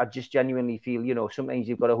just genuinely feel, sometimes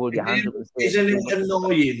you've got to hold your hands up and say, isn't it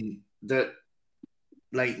annoying that,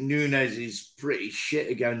 like, Núñez is pretty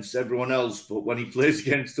shit against everyone else, but when he plays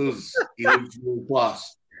against us, he looks real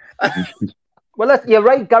class. Well, you're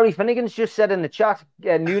right. Gary Finnegan's just said in the chat,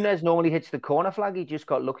 Núñez normally hits the corner flag. He just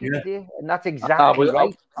got lucky today, and that's exactly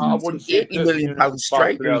right. I wouldn't say £80 million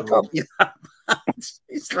striker.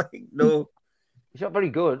 It's like, no. He's not very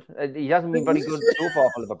good. He hasn't been very good so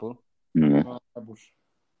far for Liverpool.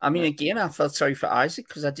 I mean, again, I felt sorry for Isaac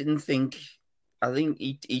because I think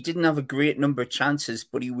he didn't have a great number of chances,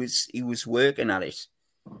 but he was working at it.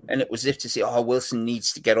 And it was as if to say, Wilson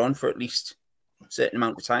needs to get on for at least a certain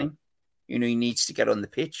amount of time. He needs to get on the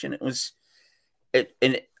pitch. And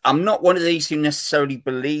I'm not one of these who necessarily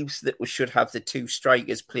believes that we should have the two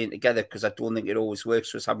strikers playing together, because I don't think it always works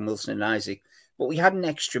for us having Wilson and Isaac. But we had an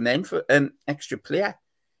extra extra player,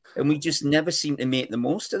 and we just never seemed to make the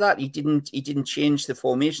most of that. He didn't change the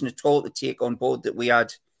formation at all to take on board that we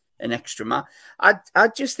had an extra man. I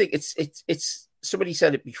just think it's somebody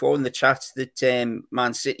said it before in the chat that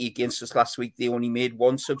Man City against us last week, they only made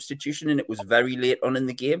one substitution, and it was very late on in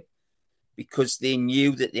the game, because they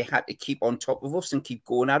knew that they had to keep on top of us and keep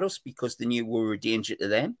going at us, because they knew we were a danger to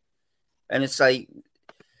them. And it's like,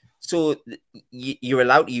 so you're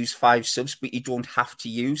allowed to use 5 subs, but you don't have to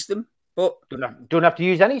use them. But don't have to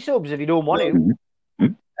use any subs if you don't want to.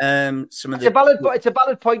 It's a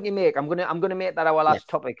valid point you make. I'm gonna make that our last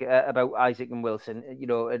topic about Isaac and Wilson,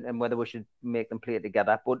 and whether we should make them play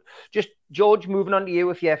together. But just, George, moving on to you,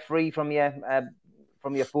 if you're free from your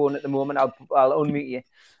phone at the moment, I'll unmute you.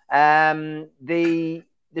 The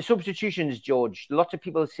substitutions, George. Lots of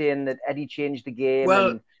people saying that Eddie changed the game.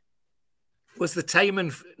 Well, was the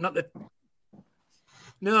timing not the?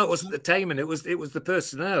 No, it wasn't the timing. It was the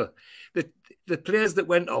personnel. The players that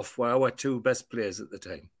went off were our 2 best players at the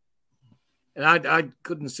time, and I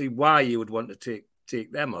couldn't see why you would want to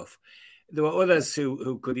take them off. There were others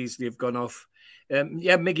who could easily have gone off.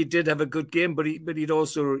 Miggy did have a good game, but he'd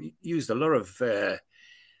also used a lot of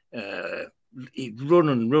he'd run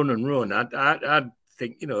and run. I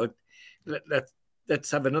think,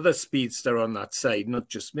 let's have another speedster on that side, not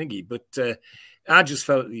just Miggy. But I just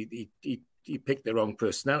felt he picked the wrong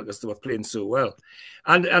personnel because they were playing so well,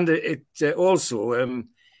 and it also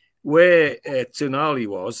where Tonali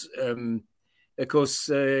was. Of course,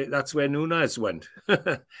 that's where Núñez went.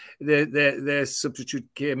 Their substitute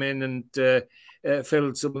came in and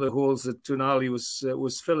filled some of the holes that Tonali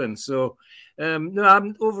was filling. So, no,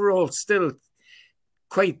 I'm overall still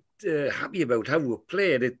quite happy about how we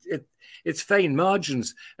played. It's fine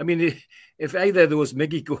margins. I mean, if either of those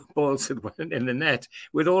Miggy balls had went in the net,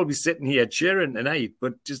 we'd all be sitting here cheering tonight,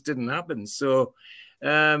 but it just didn't happen. So,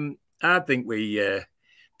 I think we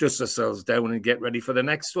dust ourselves down and get ready for the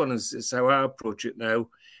next one is how I approach it now.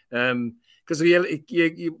 because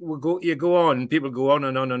you go on, people go on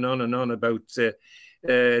and on and on and on about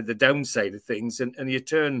the downside of things, and you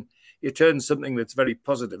turn something that's very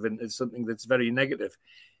positive into something that's very negative.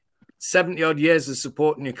 70 odd years of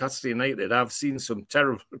supporting Newcastle United, I've seen some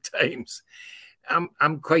terrible times.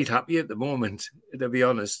 I'm quite happy at the moment, to be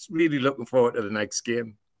honest. Really looking forward to the next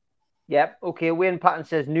game. Yep. Okay. Wayne Patton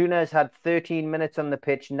says Nunes had 13 minutes on the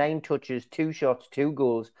pitch, 9 touches, 2 shots, 2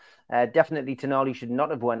 goals. Definitely Tonali should not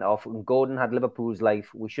have went off. And Gordon had Liverpool's life.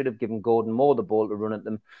 We should have given Gordon more the ball to run at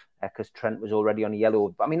them because Trent was already on a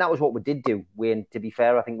yellow. I mean, that was what we did do, Wayne. To be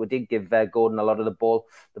fair, I think we did give Gordon a lot of the ball.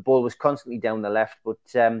 The ball was constantly down the left. But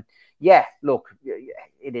yeah, look,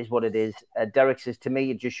 it is what it is. Derek says, to me,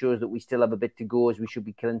 it just shows that we still have a bit to go as we should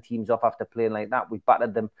be killing teams off after playing like that. We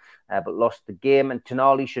battered them, but lost the game. And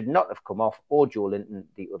Tonali should not have come off, or Joe Linton,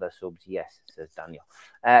 the other subs. Yes, says Daniel.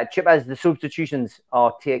 Chip, as the substitutions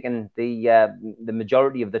are taking the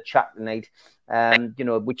majority of the chat tonight,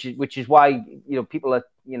 which is why people are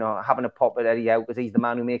having a pop at Eddie Howe because he's the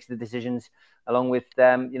man who makes the decisions along with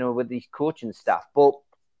with these coaching staff. But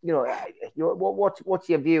what's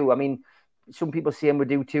your view? I mean, some people saying we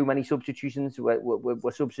do too many substitutions.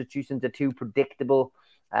 We're substitutions are too predictable.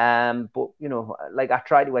 But like I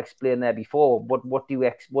tried to explain there before, what do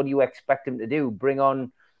you expect him to do? Bring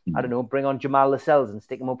on Jamal Lascelles and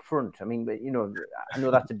stick him up front. I mean, I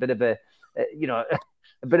know that's a bit of a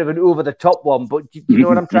bit of an over the top one, but do you know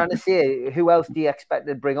what I'm trying to say? Who else do you expect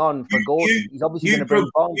to bring on for Gordon? He's obviously going to bring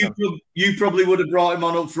Barnes on. You probably would have brought him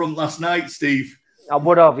on up front last night, Steve. I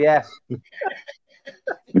would have, yeah.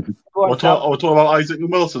 We're talking about Isaac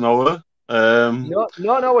and Wilson, are we?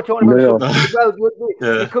 No, we're talking about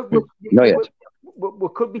we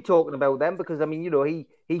could be talking about them because I mean,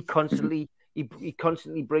 he constantly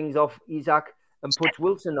brings off Isaac and puts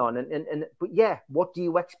Wilson on, but yeah, what do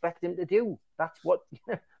you expect him to do? That's what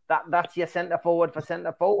that's your centre forward for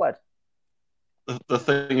centre forward. The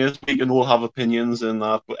thing is, we can all have opinions in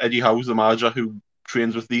that, but Eddie Howe's the manager who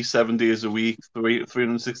trains with these 7 days a week,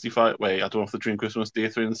 365. Wait, I don't have to train Christmas Day,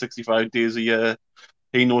 365 days a year.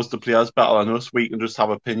 He knows the players better than us. We can just have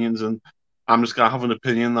opinions, and I'm just gonna have an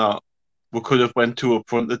opinion that we could have went 2 up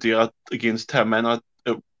front today against 10 men.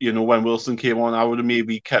 When Wilson came on, I would have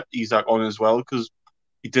maybe kept Isaac on as well because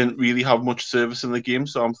he didn't really have much service in the game.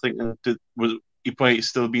 So I'm thinking he might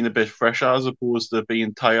still been a bit fresher as opposed to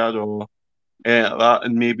being tired or that,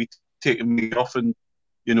 and maybe taking me off. And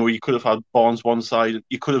you could have had Barnes one side.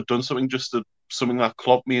 You could have done something something that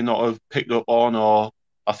Klopp may not have picked up on. Or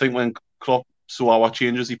I think when Klopp saw our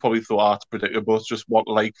changes, he probably thought, it's predictable. It's just what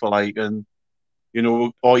like for like, and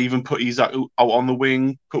or even put Isaac out on the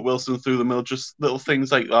wing, put Wilson through the middle, just little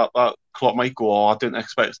things like that. That Klopp might go, I didn't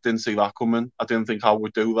see that coming. I didn't think I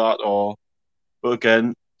would do that. But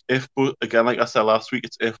again, like I said last week,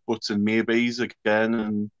 it's if, buts, and maybes again,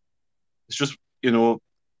 and it's just I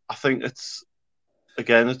think it's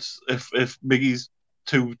if Miggy's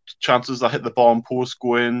 2 chances that hit the bottom post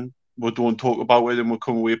go in, we don't talk about it, and we'll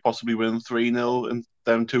come away possibly winning 3-0, and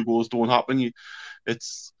them 2 goals don't happen.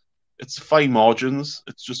 It's fine margins.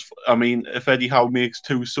 It's just, I mean, if Eddie Howe makes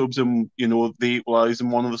 2 subs and they equalise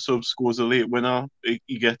and one of the subs scores a late winner,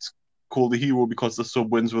 he gets called the hero because the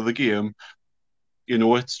sub wins with the game.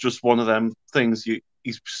 It's just one of them things.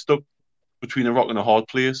 He's stuck between a rock and a hard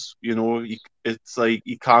place. It's like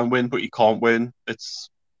he can win, but he can't win. It's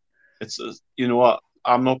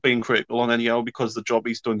I'm not being critical on Eddie Howe because the job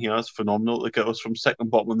he's done here is phenomenal to get us from second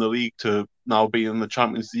bottom in the league to now being in the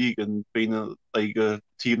Champions League and being a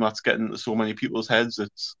team that's getting into so many people's heads.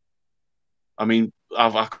 I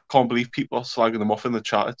can't believe people are slagging them off in the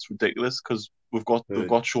chat. It's ridiculous because we've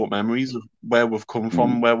got short memories of where we've come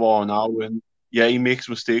from, where we are now, and yeah, he makes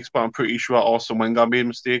mistakes, but I'm pretty sure Arsene Wenger made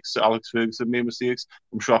mistakes, Alex Ferguson made mistakes,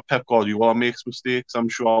 I'm sure Pep Guardiola makes mistakes, I'm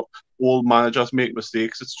sure all managers make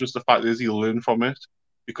mistakes. It's just the fact is he'll learn from it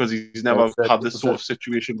because he's never had this sort of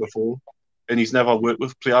situation before, and he's never worked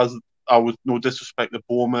with players. I would no disrespect to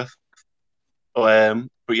Bournemouth, but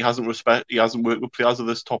he hasn't worked with players of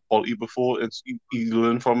this top quality before. He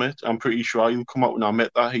learned from it. I'm pretty sure he'll come out and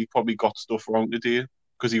admit that he probably got stuff wrong today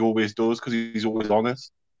because he always does, because he's always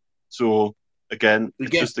honest. So again,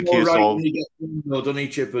 it's just a case of don't he,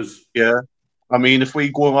 Chippers? Yeah. I mean, if we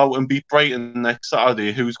go out and beat Brighton next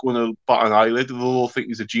Saturday, who's going to bat an eyelid? They'll all think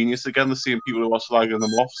he's a genius again, the same people who are slagging them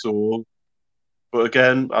off. So, but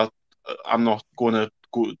again, I'm not going to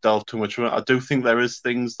delve too much into it. I do think there is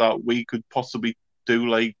things that we could possibly do,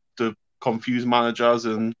 like to confuse managers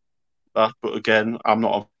and that. But again, I'm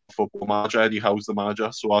not a football manager. Eddie Howe's the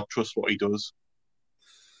manager, so I trust what he does.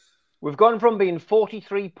 We've gone from being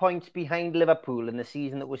 43 points behind Liverpool in the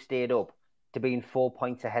season that we stayed up to being 4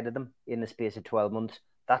 points ahead of them in the space of 12 months.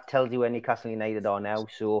 That tells you where Newcastle United are now.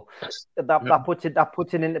 So that puts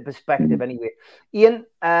it into perspective anyway. Ian,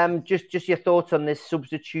 just your thoughts on this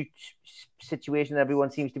substitute situation that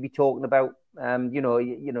everyone seems to be talking about.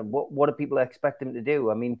 What do people expect him to do?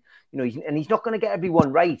 I mean, he's not going to get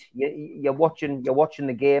everyone right. You're watching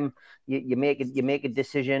the game. You make a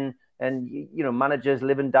decision, and managers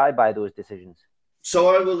live and die by those decisions.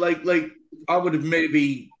 So I would I would have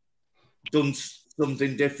maybe done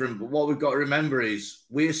something different, but what we've got to remember is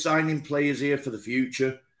we're signing players here for the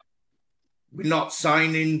future. We're not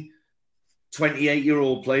signing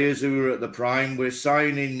 28-year-old players who are at the prime. We're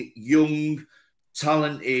signing young,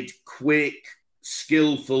 talented, quick,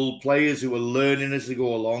 skillful players who are learning as they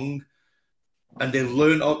go along, and they'll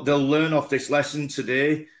learn off this lesson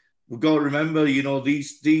today. We've got to remember, the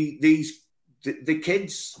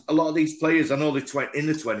kids, a lot of these players, I know they're in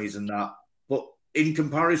the 20s and that, but in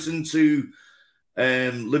comparison to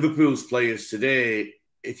Liverpool's players today,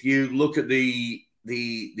 if you look at the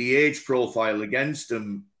age profile against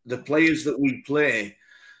them, the players that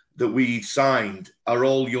we've signed are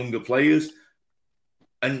all younger players,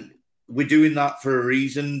 and we're doing that for a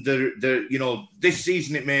reason. This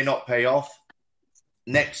season it may not pay off.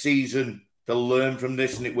 Next season they'll learn from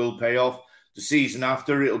this and it will pay off. The season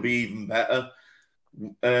after it'll be even better.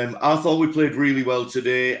 I thought we played really well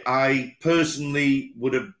today. I personally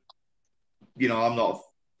would have. I'm not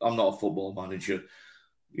a football manager.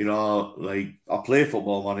 I play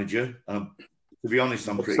Football Manager, and to be honest,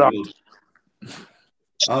 I'm pretty good.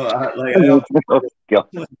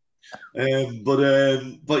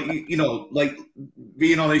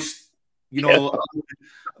 Being honest,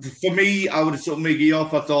 for me, I would have took Miggy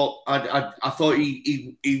off. I thought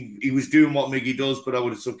he was doing what Miggy does, but I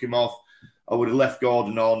would have took him off. I would have left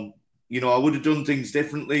Gordon on. I would have done things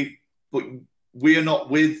differently, but we're not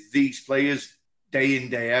with these players day in,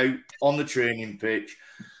 day out on the training pitch.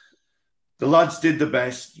 The lads did the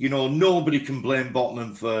best. Nobody can blame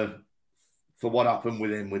Botman for what happened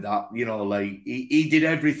with him with that. He did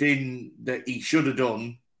everything that he should have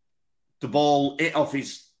done. The ball hit off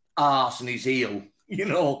his arse and his heel. You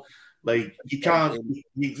can't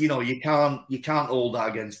hold that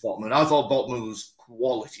against Botman. I thought Botman was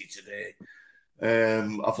quality today.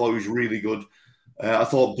 I thought he was really good. I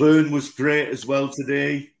thought Byrne was great as well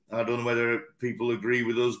today. I don't know whether people agree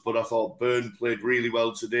with us, but I thought Byrne played really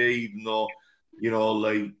well today, even though,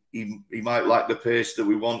 he might lack the pace that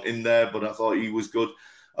we want in there, but I thought he was good.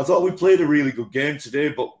 I thought we played a really good game today,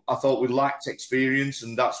 but I thought we lacked experience,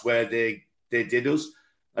 and that's where they did us.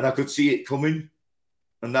 And I could see it coming,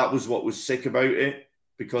 and that was what was sick about it,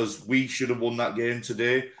 because we should have won that game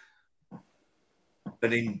today.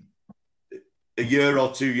 And in a year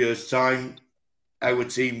or 2 years' time, our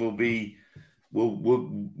team would beat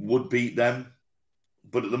them.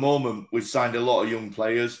 But at the moment, we've signed a lot of young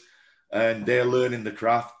players, and they're learning the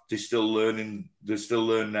craft. They're still learning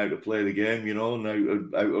how to play the game,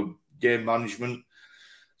 and out of game management.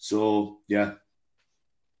 So, yeah.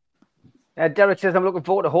 Derek says, I'm looking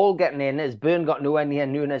forward to Hall getting in. As Byrne got nowhere near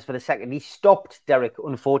Nunes for the second. He stopped, Derek,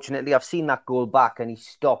 unfortunately. I've seen that goal back, and he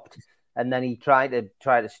stopped. And then he tried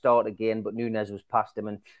to start again, but Nunes was past him.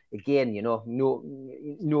 And again,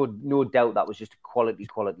 no doubt that was just a quality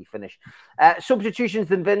finish. Substitutions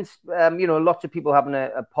then, Vince. Lots of people having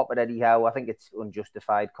a pop at Eddie Howe. I think it's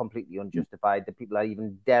unjustified, completely unjustified. That people are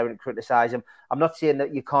even daring to criticise him. I'm not saying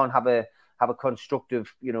that you can't have a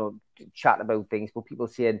constructive, chat about things, but people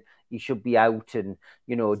saying he should be out, and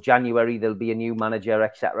January there'll be a new manager,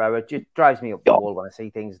 etc. It just drives me up the wall when I see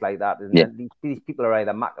things like that. And these people are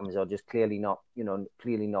either Mackems or just clearly not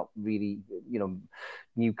really,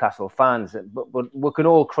 Newcastle fans. But we can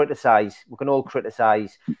all criticise.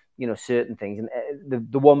 Certain things. And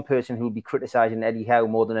the one person who'll be criticising Eddie Howe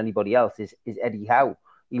more than anybody else is Eddie Howe.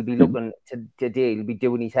 He'll be looking today. He'll be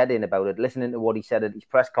doing his head in about it, listening to what he said at his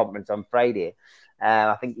press conference on Friday.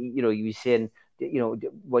 I think he was saying,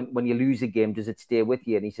 when you lose a game, does it stay with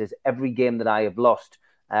you? And he says, every game that I have lost,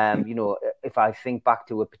 if I think back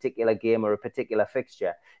to a particular game or a particular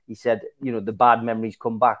fixture, he said, the bad memories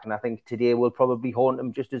come back. And I think today will probably haunt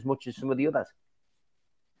him just as much as some of the others.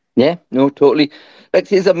 Yeah, no, totally. You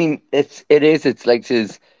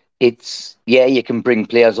can bring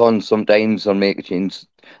players on sometimes or make a change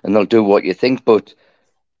and they'll do what you think, but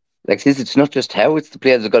it's not just how, it's the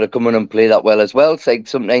players that got to come in and play that well as well. It's like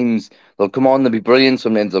sometimes they'll come on, they'll be brilliant,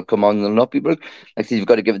 sometimes they'll come on and they'll not be brilliant. You've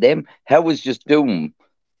got to give them. How is just doing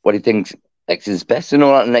what he thinks is best and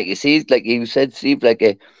all that, and like you see, like you said, Steve,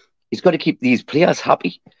 he's got to keep these players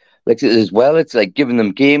happy. As well, it's like giving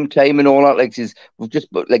them game time and all that. We've just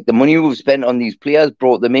the money we've spent on these players,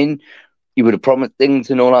 brought them in, he would have promised things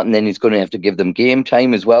and all that, and then he's going to have to give them game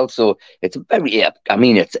time as well. So it's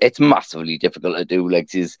it's massively difficult to do.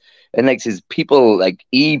 People like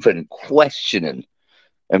even questioning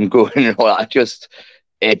and going and all that.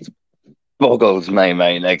 It boggles my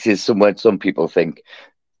mind. Some people think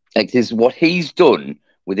what he's done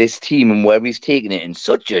with this team and where he's taken it in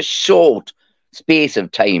such a short space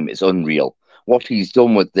of time is unreal. What he's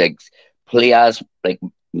done with players like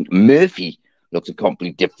Murphy looks a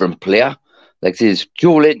completely different player.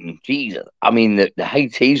 Joe Linton, Jesus. I mean, the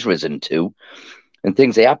heights he's risen to and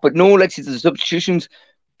things like that. But no, the substitutions,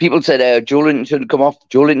 people said Joe Linton shouldn't come off.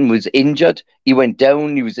 Joe Linton was injured. He went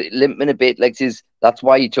down. He was limping a bit. That's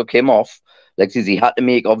why he took him off. He had to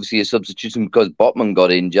make, obviously, a substitution because Botman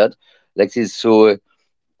got injured.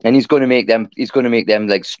 And he's going to make them. He's going to make them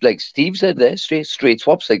like Steve said there, straight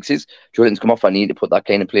swaps. Joe Linton's come off. I need to put that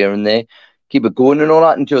kind of player in there, keep it going and all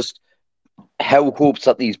that, and just how hopes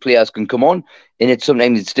that these players can come on. And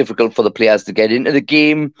sometimes it's difficult for the players to get into the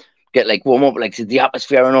game, get warm up, the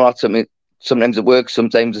atmosphere and all that. Sometimes it works,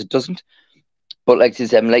 sometimes it doesn't. But like you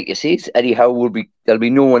say, Eddie Howe there'll be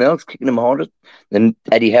no one else kicking him harder than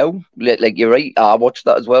Eddie Howe. You're right. I watched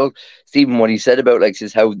that as well. Stephen, what he said about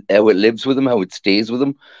how it lives with him, how it stays with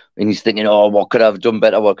him, and he's thinking, oh, what could I have done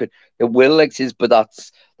better? It will but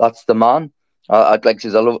that's the man. I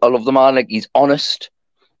love the man. He's honest,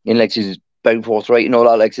 and he's very forthright and all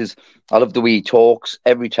that. I love the way he talks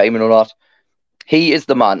every time and all that. He is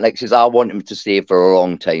the man. I want him to stay for a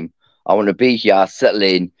long time. I want to be here, settle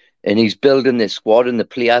in. And he's building this squad, and the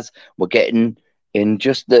players we're getting in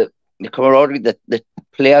just the camaraderie, the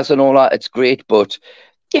players and all that. It's great, but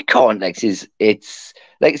you can't. It'll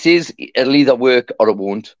either work or it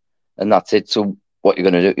won't, and that's it. So what you're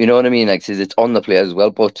gonna do? You know what I mean? It's on the players as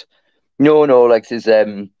well. But no. It's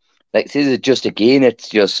just again. It's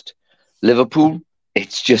just Liverpool.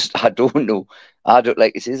 It's just I don't know. I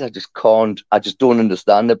just can't. I just don't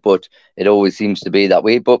understand it. But it always seems to be that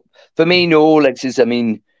way. But for me, no.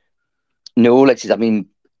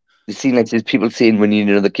 You've seen people saying when you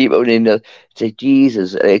know the keeper, it's like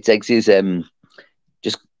Jesus, it's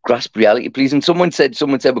just grasp reality, please. And someone said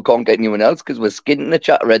we can't get anyone else because we're skidding the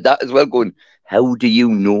chat. I read that as well, going, how do you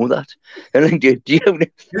know that? And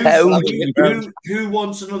who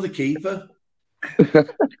wants another keeper?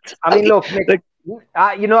 I mean, look, Nick,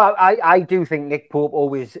 I do think Nick Pope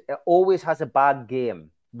always has a bad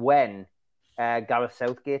game when Gareth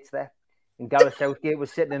Southgate's there. And Gareth Southgate was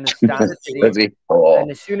sitting in the stands today. And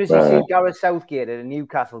as soon as you see Gareth Southgate at a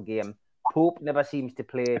Newcastle game, Pope never seems to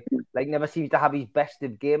play, never seems to have his best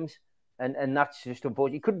of games. And that's just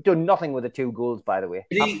unfortunate. He could have done nothing with the 2 goals, by the way.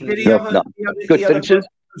 He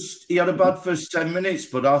had a bad first 10 minutes,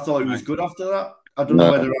 but I thought he was good after that. I don't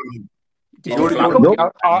know whether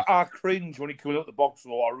I cringe when he comes out the box,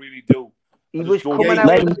 though. I really do. He was coming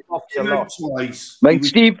out of the box a lot.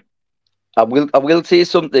 Steve, I will say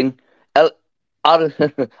something.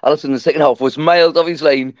 Alisson in the second half was miles off his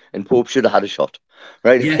line, and Pope should have had a shot.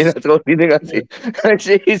 Right? Yes. That's the only thing I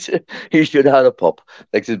say. He should have had a pop.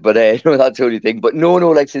 But that's the only thing. But no,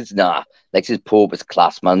 nah. Pope is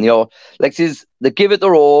class, man. They give it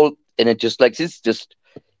their all, and it just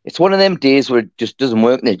it's one of them days where it just doesn't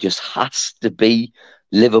work, and it just has to be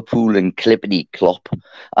Liverpool and Clippity Klopp.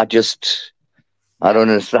 I don't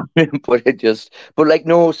understand it,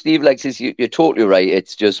 no, Steve, you're totally right.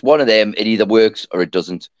 It's just one of them. It either works or it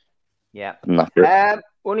doesn't. Yeah.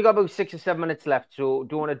 Only got about 6 or 7 minutes left, so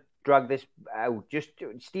don't want to drag this out. Just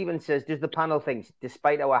Stephen says, does the panel think,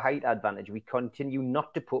 despite our height advantage, we continue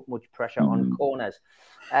not to put much pressure on corners?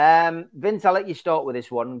 Vince, I'll let you start with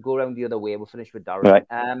this one. Go around the other way. We'll finish with Darren. Right.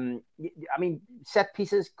 I mean, set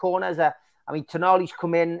pieces, corners are. I mean, Tonali's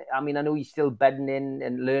come in. I mean, I know he's still bedding in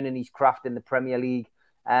and learning his craft in the Premier League.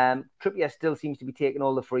 Trippier still seems to be taking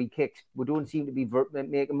all the free kicks. We don't seem to be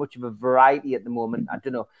making much of a variety at the moment. I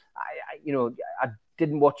don't know. I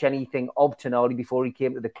didn't watch anything of Tonali before he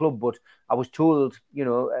came to the club, but I was told,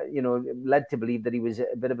 led to believe that he was a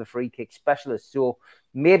bit of a free kick specialist. So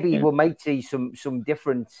maybe we might see some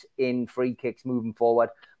difference in free kicks moving forward.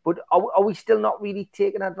 But are we still not really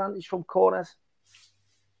taking advantage from corners?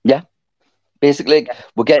 Yeah. Basically,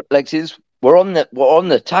 we're on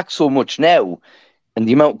the attack so much now, and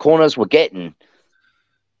the amount of corners we're getting.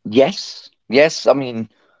 Yes. I mean,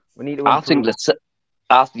 we need to improve.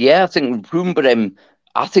 I think improve, but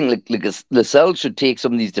I think Lascelles should take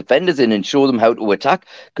some of these defenders in and show them how to attack,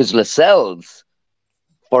 because Lascelles,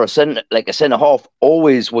 for a centre half,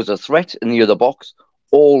 always was a threat in the other box.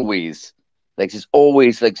 Always, he's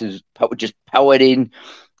always just powered in,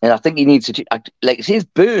 and I think he needs to his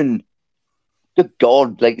Burn. Good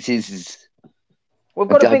God, Well, We've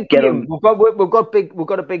got a big team. We've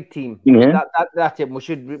got a big team. Yeah. That's it. We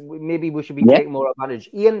should be taking more advantage.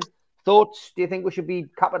 Ian, thoughts? Do you think we should be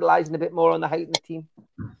capitalising a bit more on the height of the team?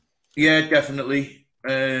 Yeah, definitely.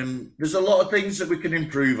 There's a lot of things that we can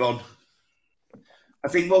improve on. I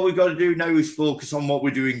think what we've got to do now is focus on what we're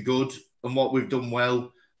doing good and what we've done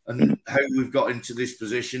well and how we've got into this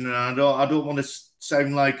position. And I don't want to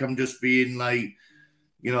sound like I'm just being like,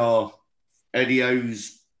 you know, Eddie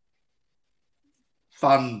Howe's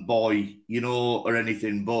fanboy, you know, or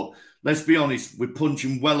anything. But let's be honest, we're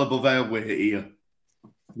punching well above our weight here.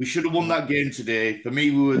 We should have won that game today. For me,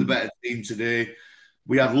 we were the better team today.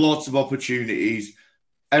 We had lots of opportunities.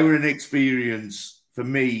 Our inexperience, for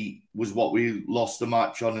me, was what we lost the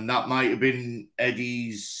match on. And that might have been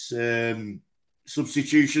Eddie's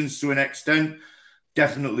substitutions to an extent.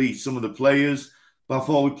 Definitely some of the players. But I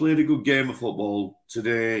thought we played a good game of football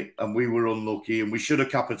today and we were unlucky and we should have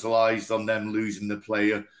capitalised on them losing the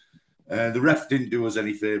player. The ref didn't do us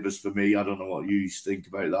any favours for me. I don't know what you think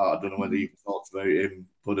about that. I don't know whether you talked about him,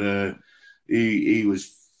 but he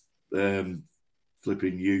was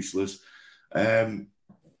flipping useless.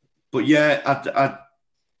 But yeah,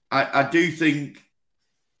 I do think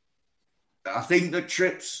that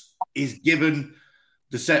Trips is given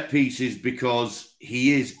the set pieces because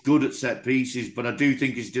he is good at set pieces, but I do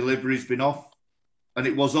think his delivery's been off, and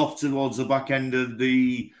it was off towards the back end of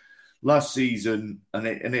the last season, and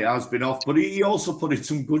it has been off. But he also put in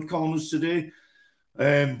some good corners today.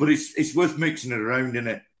 But it's worth mixing it around, isn't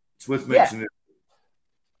it? It's worth mixing it.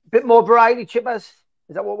 Bit more variety, Chippers.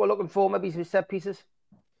 Is that what we're looking for? Maybe some set pieces.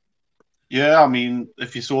 Yeah, I mean,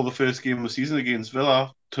 if you saw the first game of the season against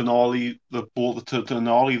Villa, Tonali, the ball to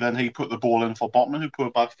Tonali, then he put the ball in for Botman, who put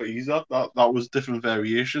it back for Isak. That was different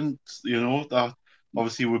variations, you know, that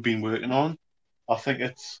obviously we've been working on. I think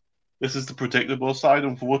this is the predictable side,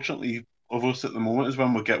 unfortunately, of us at the moment, is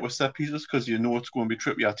when we get with set pieces, because you know it's going to be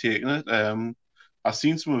Trippier taking it. I've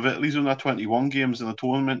seen some of Italy's under 21 games in the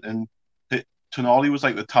tournament, and Tonali was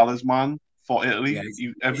like the talisman for Italy.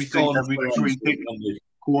 Yeah, every free kick,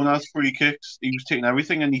 corners, free kicks, he was taking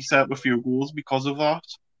everything, and he set up a few goals because of that.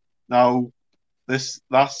 Now, this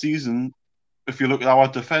last season, if you look at our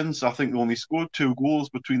defence, I think they only scored 2 goals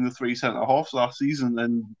between the 3 centre-halves last season,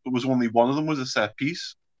 and it was only one of them was a set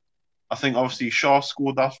piece. I think obviously Shaw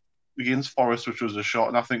scored that against Forest, which was a shot,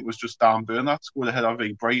 and I think it was just Dan Burn that scored ahead of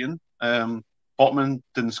Brighton. Botman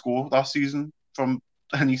didn't score that season from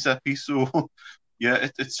any set piece, so yeah,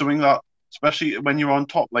 it's something that, especially when you're on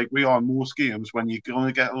top like we are in most games, when you're going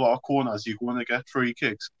to get a lot of corners, you're going to get free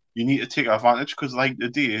kicks, you need to take advantage, because like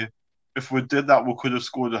today, if we did that, we could have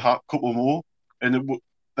scored a couple more, and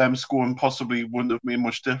them scoring possibly wouldn't have made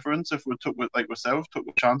much difference if we took with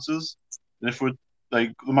chances. And if we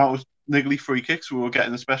like the amount of niggly free kicks we were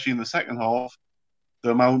getting, especially in the second half,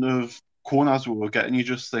 the amount of corners we were getting, you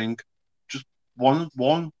just think, just one,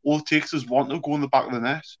 all it takes is one to go in the back of the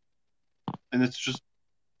net, and it's just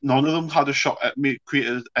none of them had a shot at me,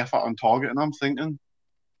 created effort on target. And I'm thinking,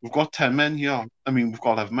 we've got 10 men here. I mean, we've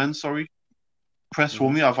got 11 men, sorry. Press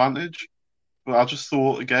home the advantage. But I just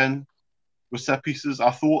thought, again, with set pieces,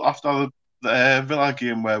 I thought after the Villa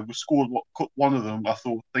game where we scored one of them, I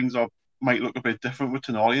thought things might look a bit different with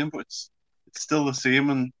Tonali, but it's still the same.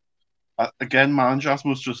 And again, manager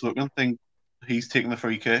must just look and think he's taking the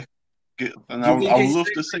free kick. And I would love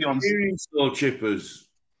to see on Chippers.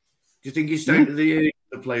 Do you think he's down to the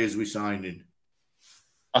players we're signing?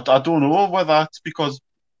 I don't know whether that's because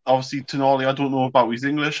obviously Tonali, I don't know about his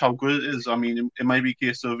English, how good it is. I mean, it might be a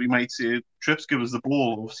case of he might say, Trips, give us the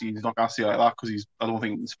ball. Obviously, he's not going to say it like that because I don't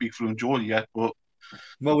think he can speak fluent Geordie yet. But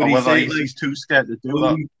whether he's too scared to do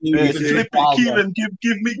that. Flip it, Keelan,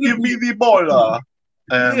 give me the ball.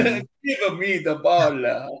 Give me the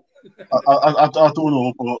ball. I don't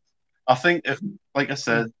know, but I think, like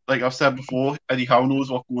I've said before, Eddie Howe knows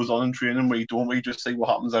what goes on in training. We just see what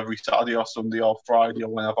happens every Saturday or Sunday or Friday or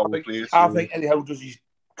whenever we play. I think Eddie Howe does his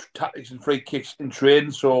tactics and free kicks in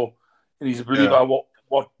training, so and he's a believer of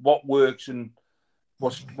what works and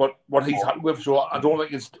what he's happy with. So I don't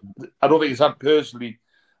think it's that personally.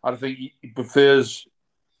 I think he prefers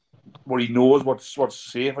what he knows, what's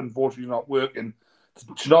safe. Unfortunately, not working.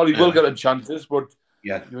 Tonali will get a chances, but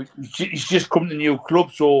he's just come to a new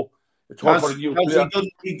club, so.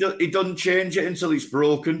 He doesn't change it until it's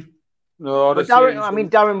broken. No, but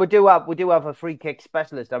Darren, we do have a free kick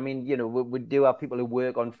specialist. I mean, you know, we do have people who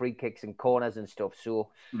work on free kicks and corners and stuff. So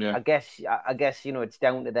I guess you know it's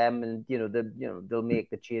down to them, and you know they'll make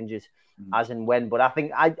the changes as and when. But I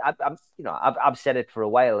think I've said it for a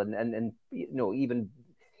while, and you know even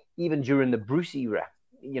during the Bruce era,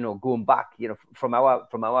 going back, from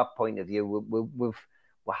our point of view,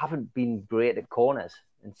 we haven't been great at corners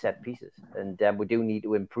and set pieces, and we do need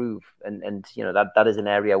to improve. And that is an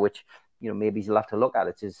area which maybe he'll have to look at.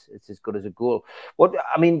 It's as good as a goal.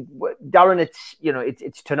 Darren,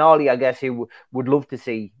 it's Tonali, I guess, who would love to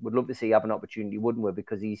see have an opportunity, wouldn't we?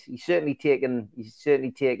 Because he's certainly taken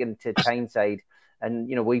to Tyneside,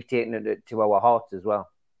 and we've taken it to our hearts as well.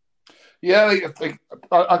 Yeah,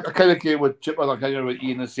 I kind of came with Chip, I kind of with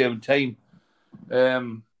Ian at the same time,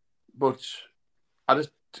 but I'm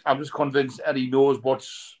just convinced Eddie knows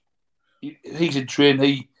he's in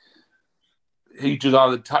train. He does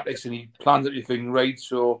all the tactics and he plans everything right.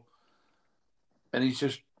 So, and he's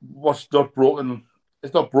just what's not broken.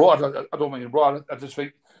 It's not brought. I don't think it's brought. I just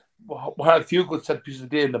think we had a few good set pieces a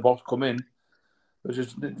day in the box come in.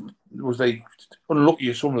 It was like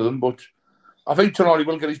unlucky some of them, but I think Tonali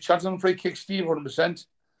will get his chance on free kick, Steve, 100%.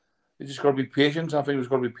 He's just got to be patient. I think he's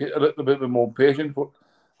got to be a little bit more patient, but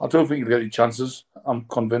I don't think he'll get his chances. I'm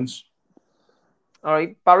convinced. All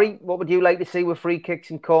right, Barry, what would you like to see with free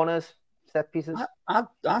kicks and corners, set pieces?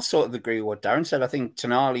 I sort of agree with what Darren said. I think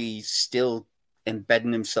Tonali's still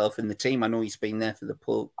embedding himself in the team. I know he's been there for the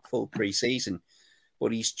full pre-season,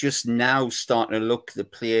 but he's just now starting to look the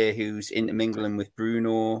player who's intermingling with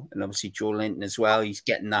Bruno and obviously Joe Linton as well. He's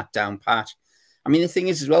getting that down pat. I mean, the thing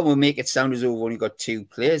is as well, we'll make it sound as though we've only got two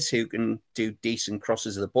players who can do decent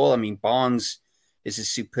crosses of the ball. I mean, Barnes is a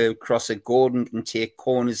superb crosser. Gordon can take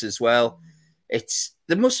corners as well.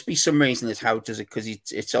 There must be some reason as how it does it, because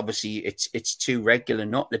it's obviously it's too regular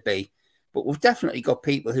not to be. But we've definitely got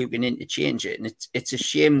people who can interchange it, and it's a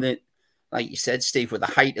shame that, like you said, Steve, with the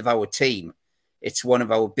height of our team, it's one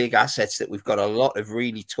of our big assets that we've got a lot of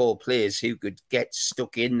really tall players who could get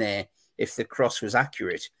stuck in there if the cross was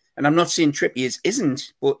accurate. And I'm not saying Trippier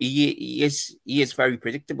isn't, but he is very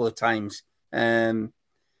predictable at times.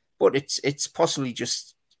 But it's possibly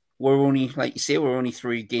just we're only, like you say, we're only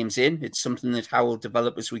 3 games in. It's something that Howell will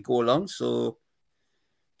develop as we go along. So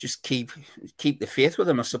just keep the faith with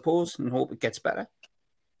him, I suppose, and hope it gets better.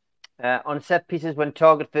 On set pieces, when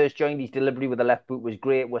Target first joined, his delivery with the left boot was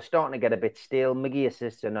great. We're starting to get a bit stale. Miggy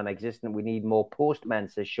assists are non-existent. We need more postmen,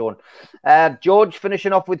 says Sean. George,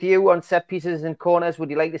 finishing off with you on set pieces and corners. Would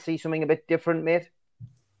you like to see something a bit different, mate?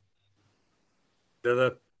 There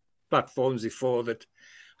are platforms before that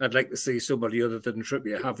I'd like to see somebody other than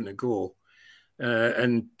Trippier having a go.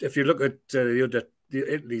 And if you look at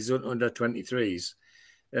Italy's under 23s,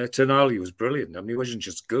 Tonali was brilliant. I mean, he wasn't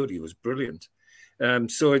just good, he was brilliant.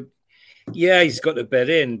 Yeah, he's got to bed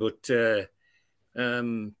in, but you've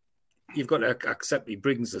got to accept he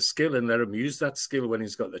brings the skill and let him use that skill when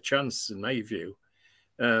he's got the chance, in my view.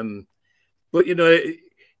 But,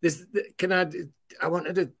 I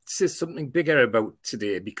wanted to say something bigger about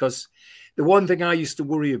today, because the one thing I used to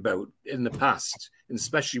worry about in the past, and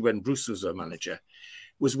especially when Bruce was our manager,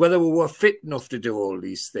 was whether we were fit enough to do all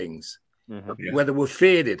these things, whether we're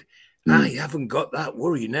faded. I haven't got that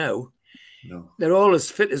worry now. No. They're all as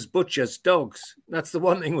fit as butchers' dogs. That's the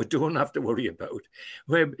one thing we don't have to worry about.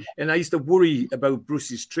 And I used to worry about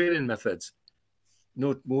Bruce's training methods.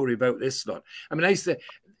 Not worry about this lot. I mean,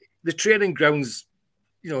 the training grounds,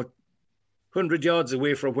 100 yards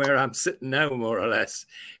away from where I'm sitting now, more or less.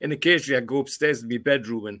 And occasionally I go upstairs to my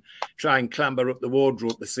bedroom and try and clamber up the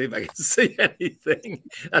wardrobe to see if I can see anything.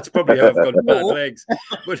 That's probably how I've got bad legs.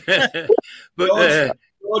 But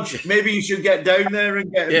George, maybe you should get down there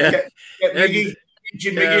and get Miggy.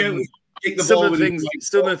 Some of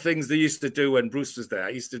the things they used to do when Bruce was there, I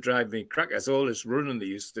used to drive me crackers. All this running they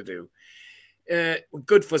used to do.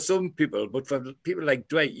 Good for some people, but for people like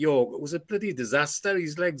Dwight York, it was a bloody disaster.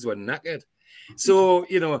 His legs were knackered. So,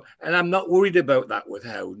 and I'm not worried about that with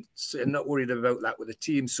Howe. I'm not worried about that with the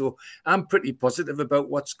team. So I'm pretty positive about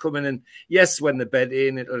what's coming. And yes, when the bed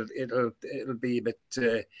in, it'll be a bit,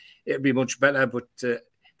 it'll be much better. But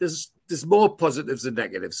there's more positives than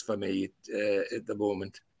negatives for me at the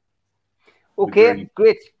moment. Okay,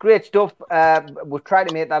 great stuff. We'll try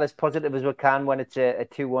to make that as positive as we can when it's a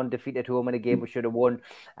 2-1 defeat at home in a game we should have won.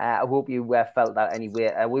 I hope you felt that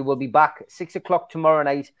anyway. We will be back 6 o'clock tomorrow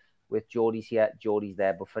night with Geordie's here, Geordie's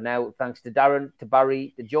there. But for now, thanks to Darren, to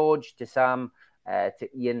Barry, to George, to Sam, to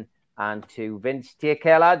Ian, and to Vince. Take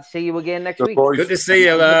care, lads. See you again next week. Good to see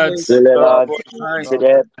you, lads. See you, lads.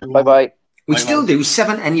 Bye-bye. We still do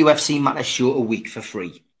 7 NUFC Matters show a week for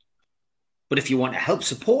free. But if you want to help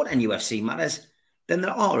support NUFC Matters, then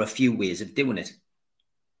there are a few ways of doing it.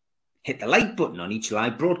 Hit the like button on each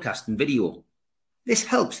live broadcast and video. This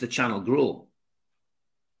helps the channel grow.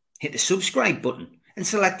 Hit the subscribe button and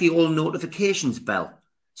select the all notifications bell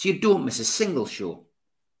so you don't miss a single show.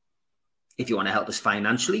 If you want to help us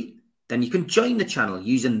financially, then you can join the channel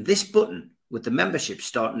using this button with the membership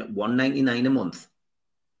starting at $1.99 a month.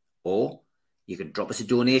 Or you can drop us a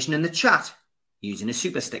donation in the chat using a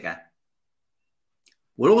super sticker.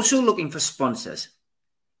 We're also looking for sponsors.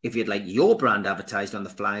 If you'd like your brand advertised on the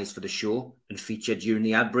flyers for the show and featured during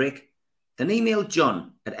the ad break, then email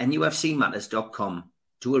John at nufcmatters.com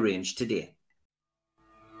to arrange today.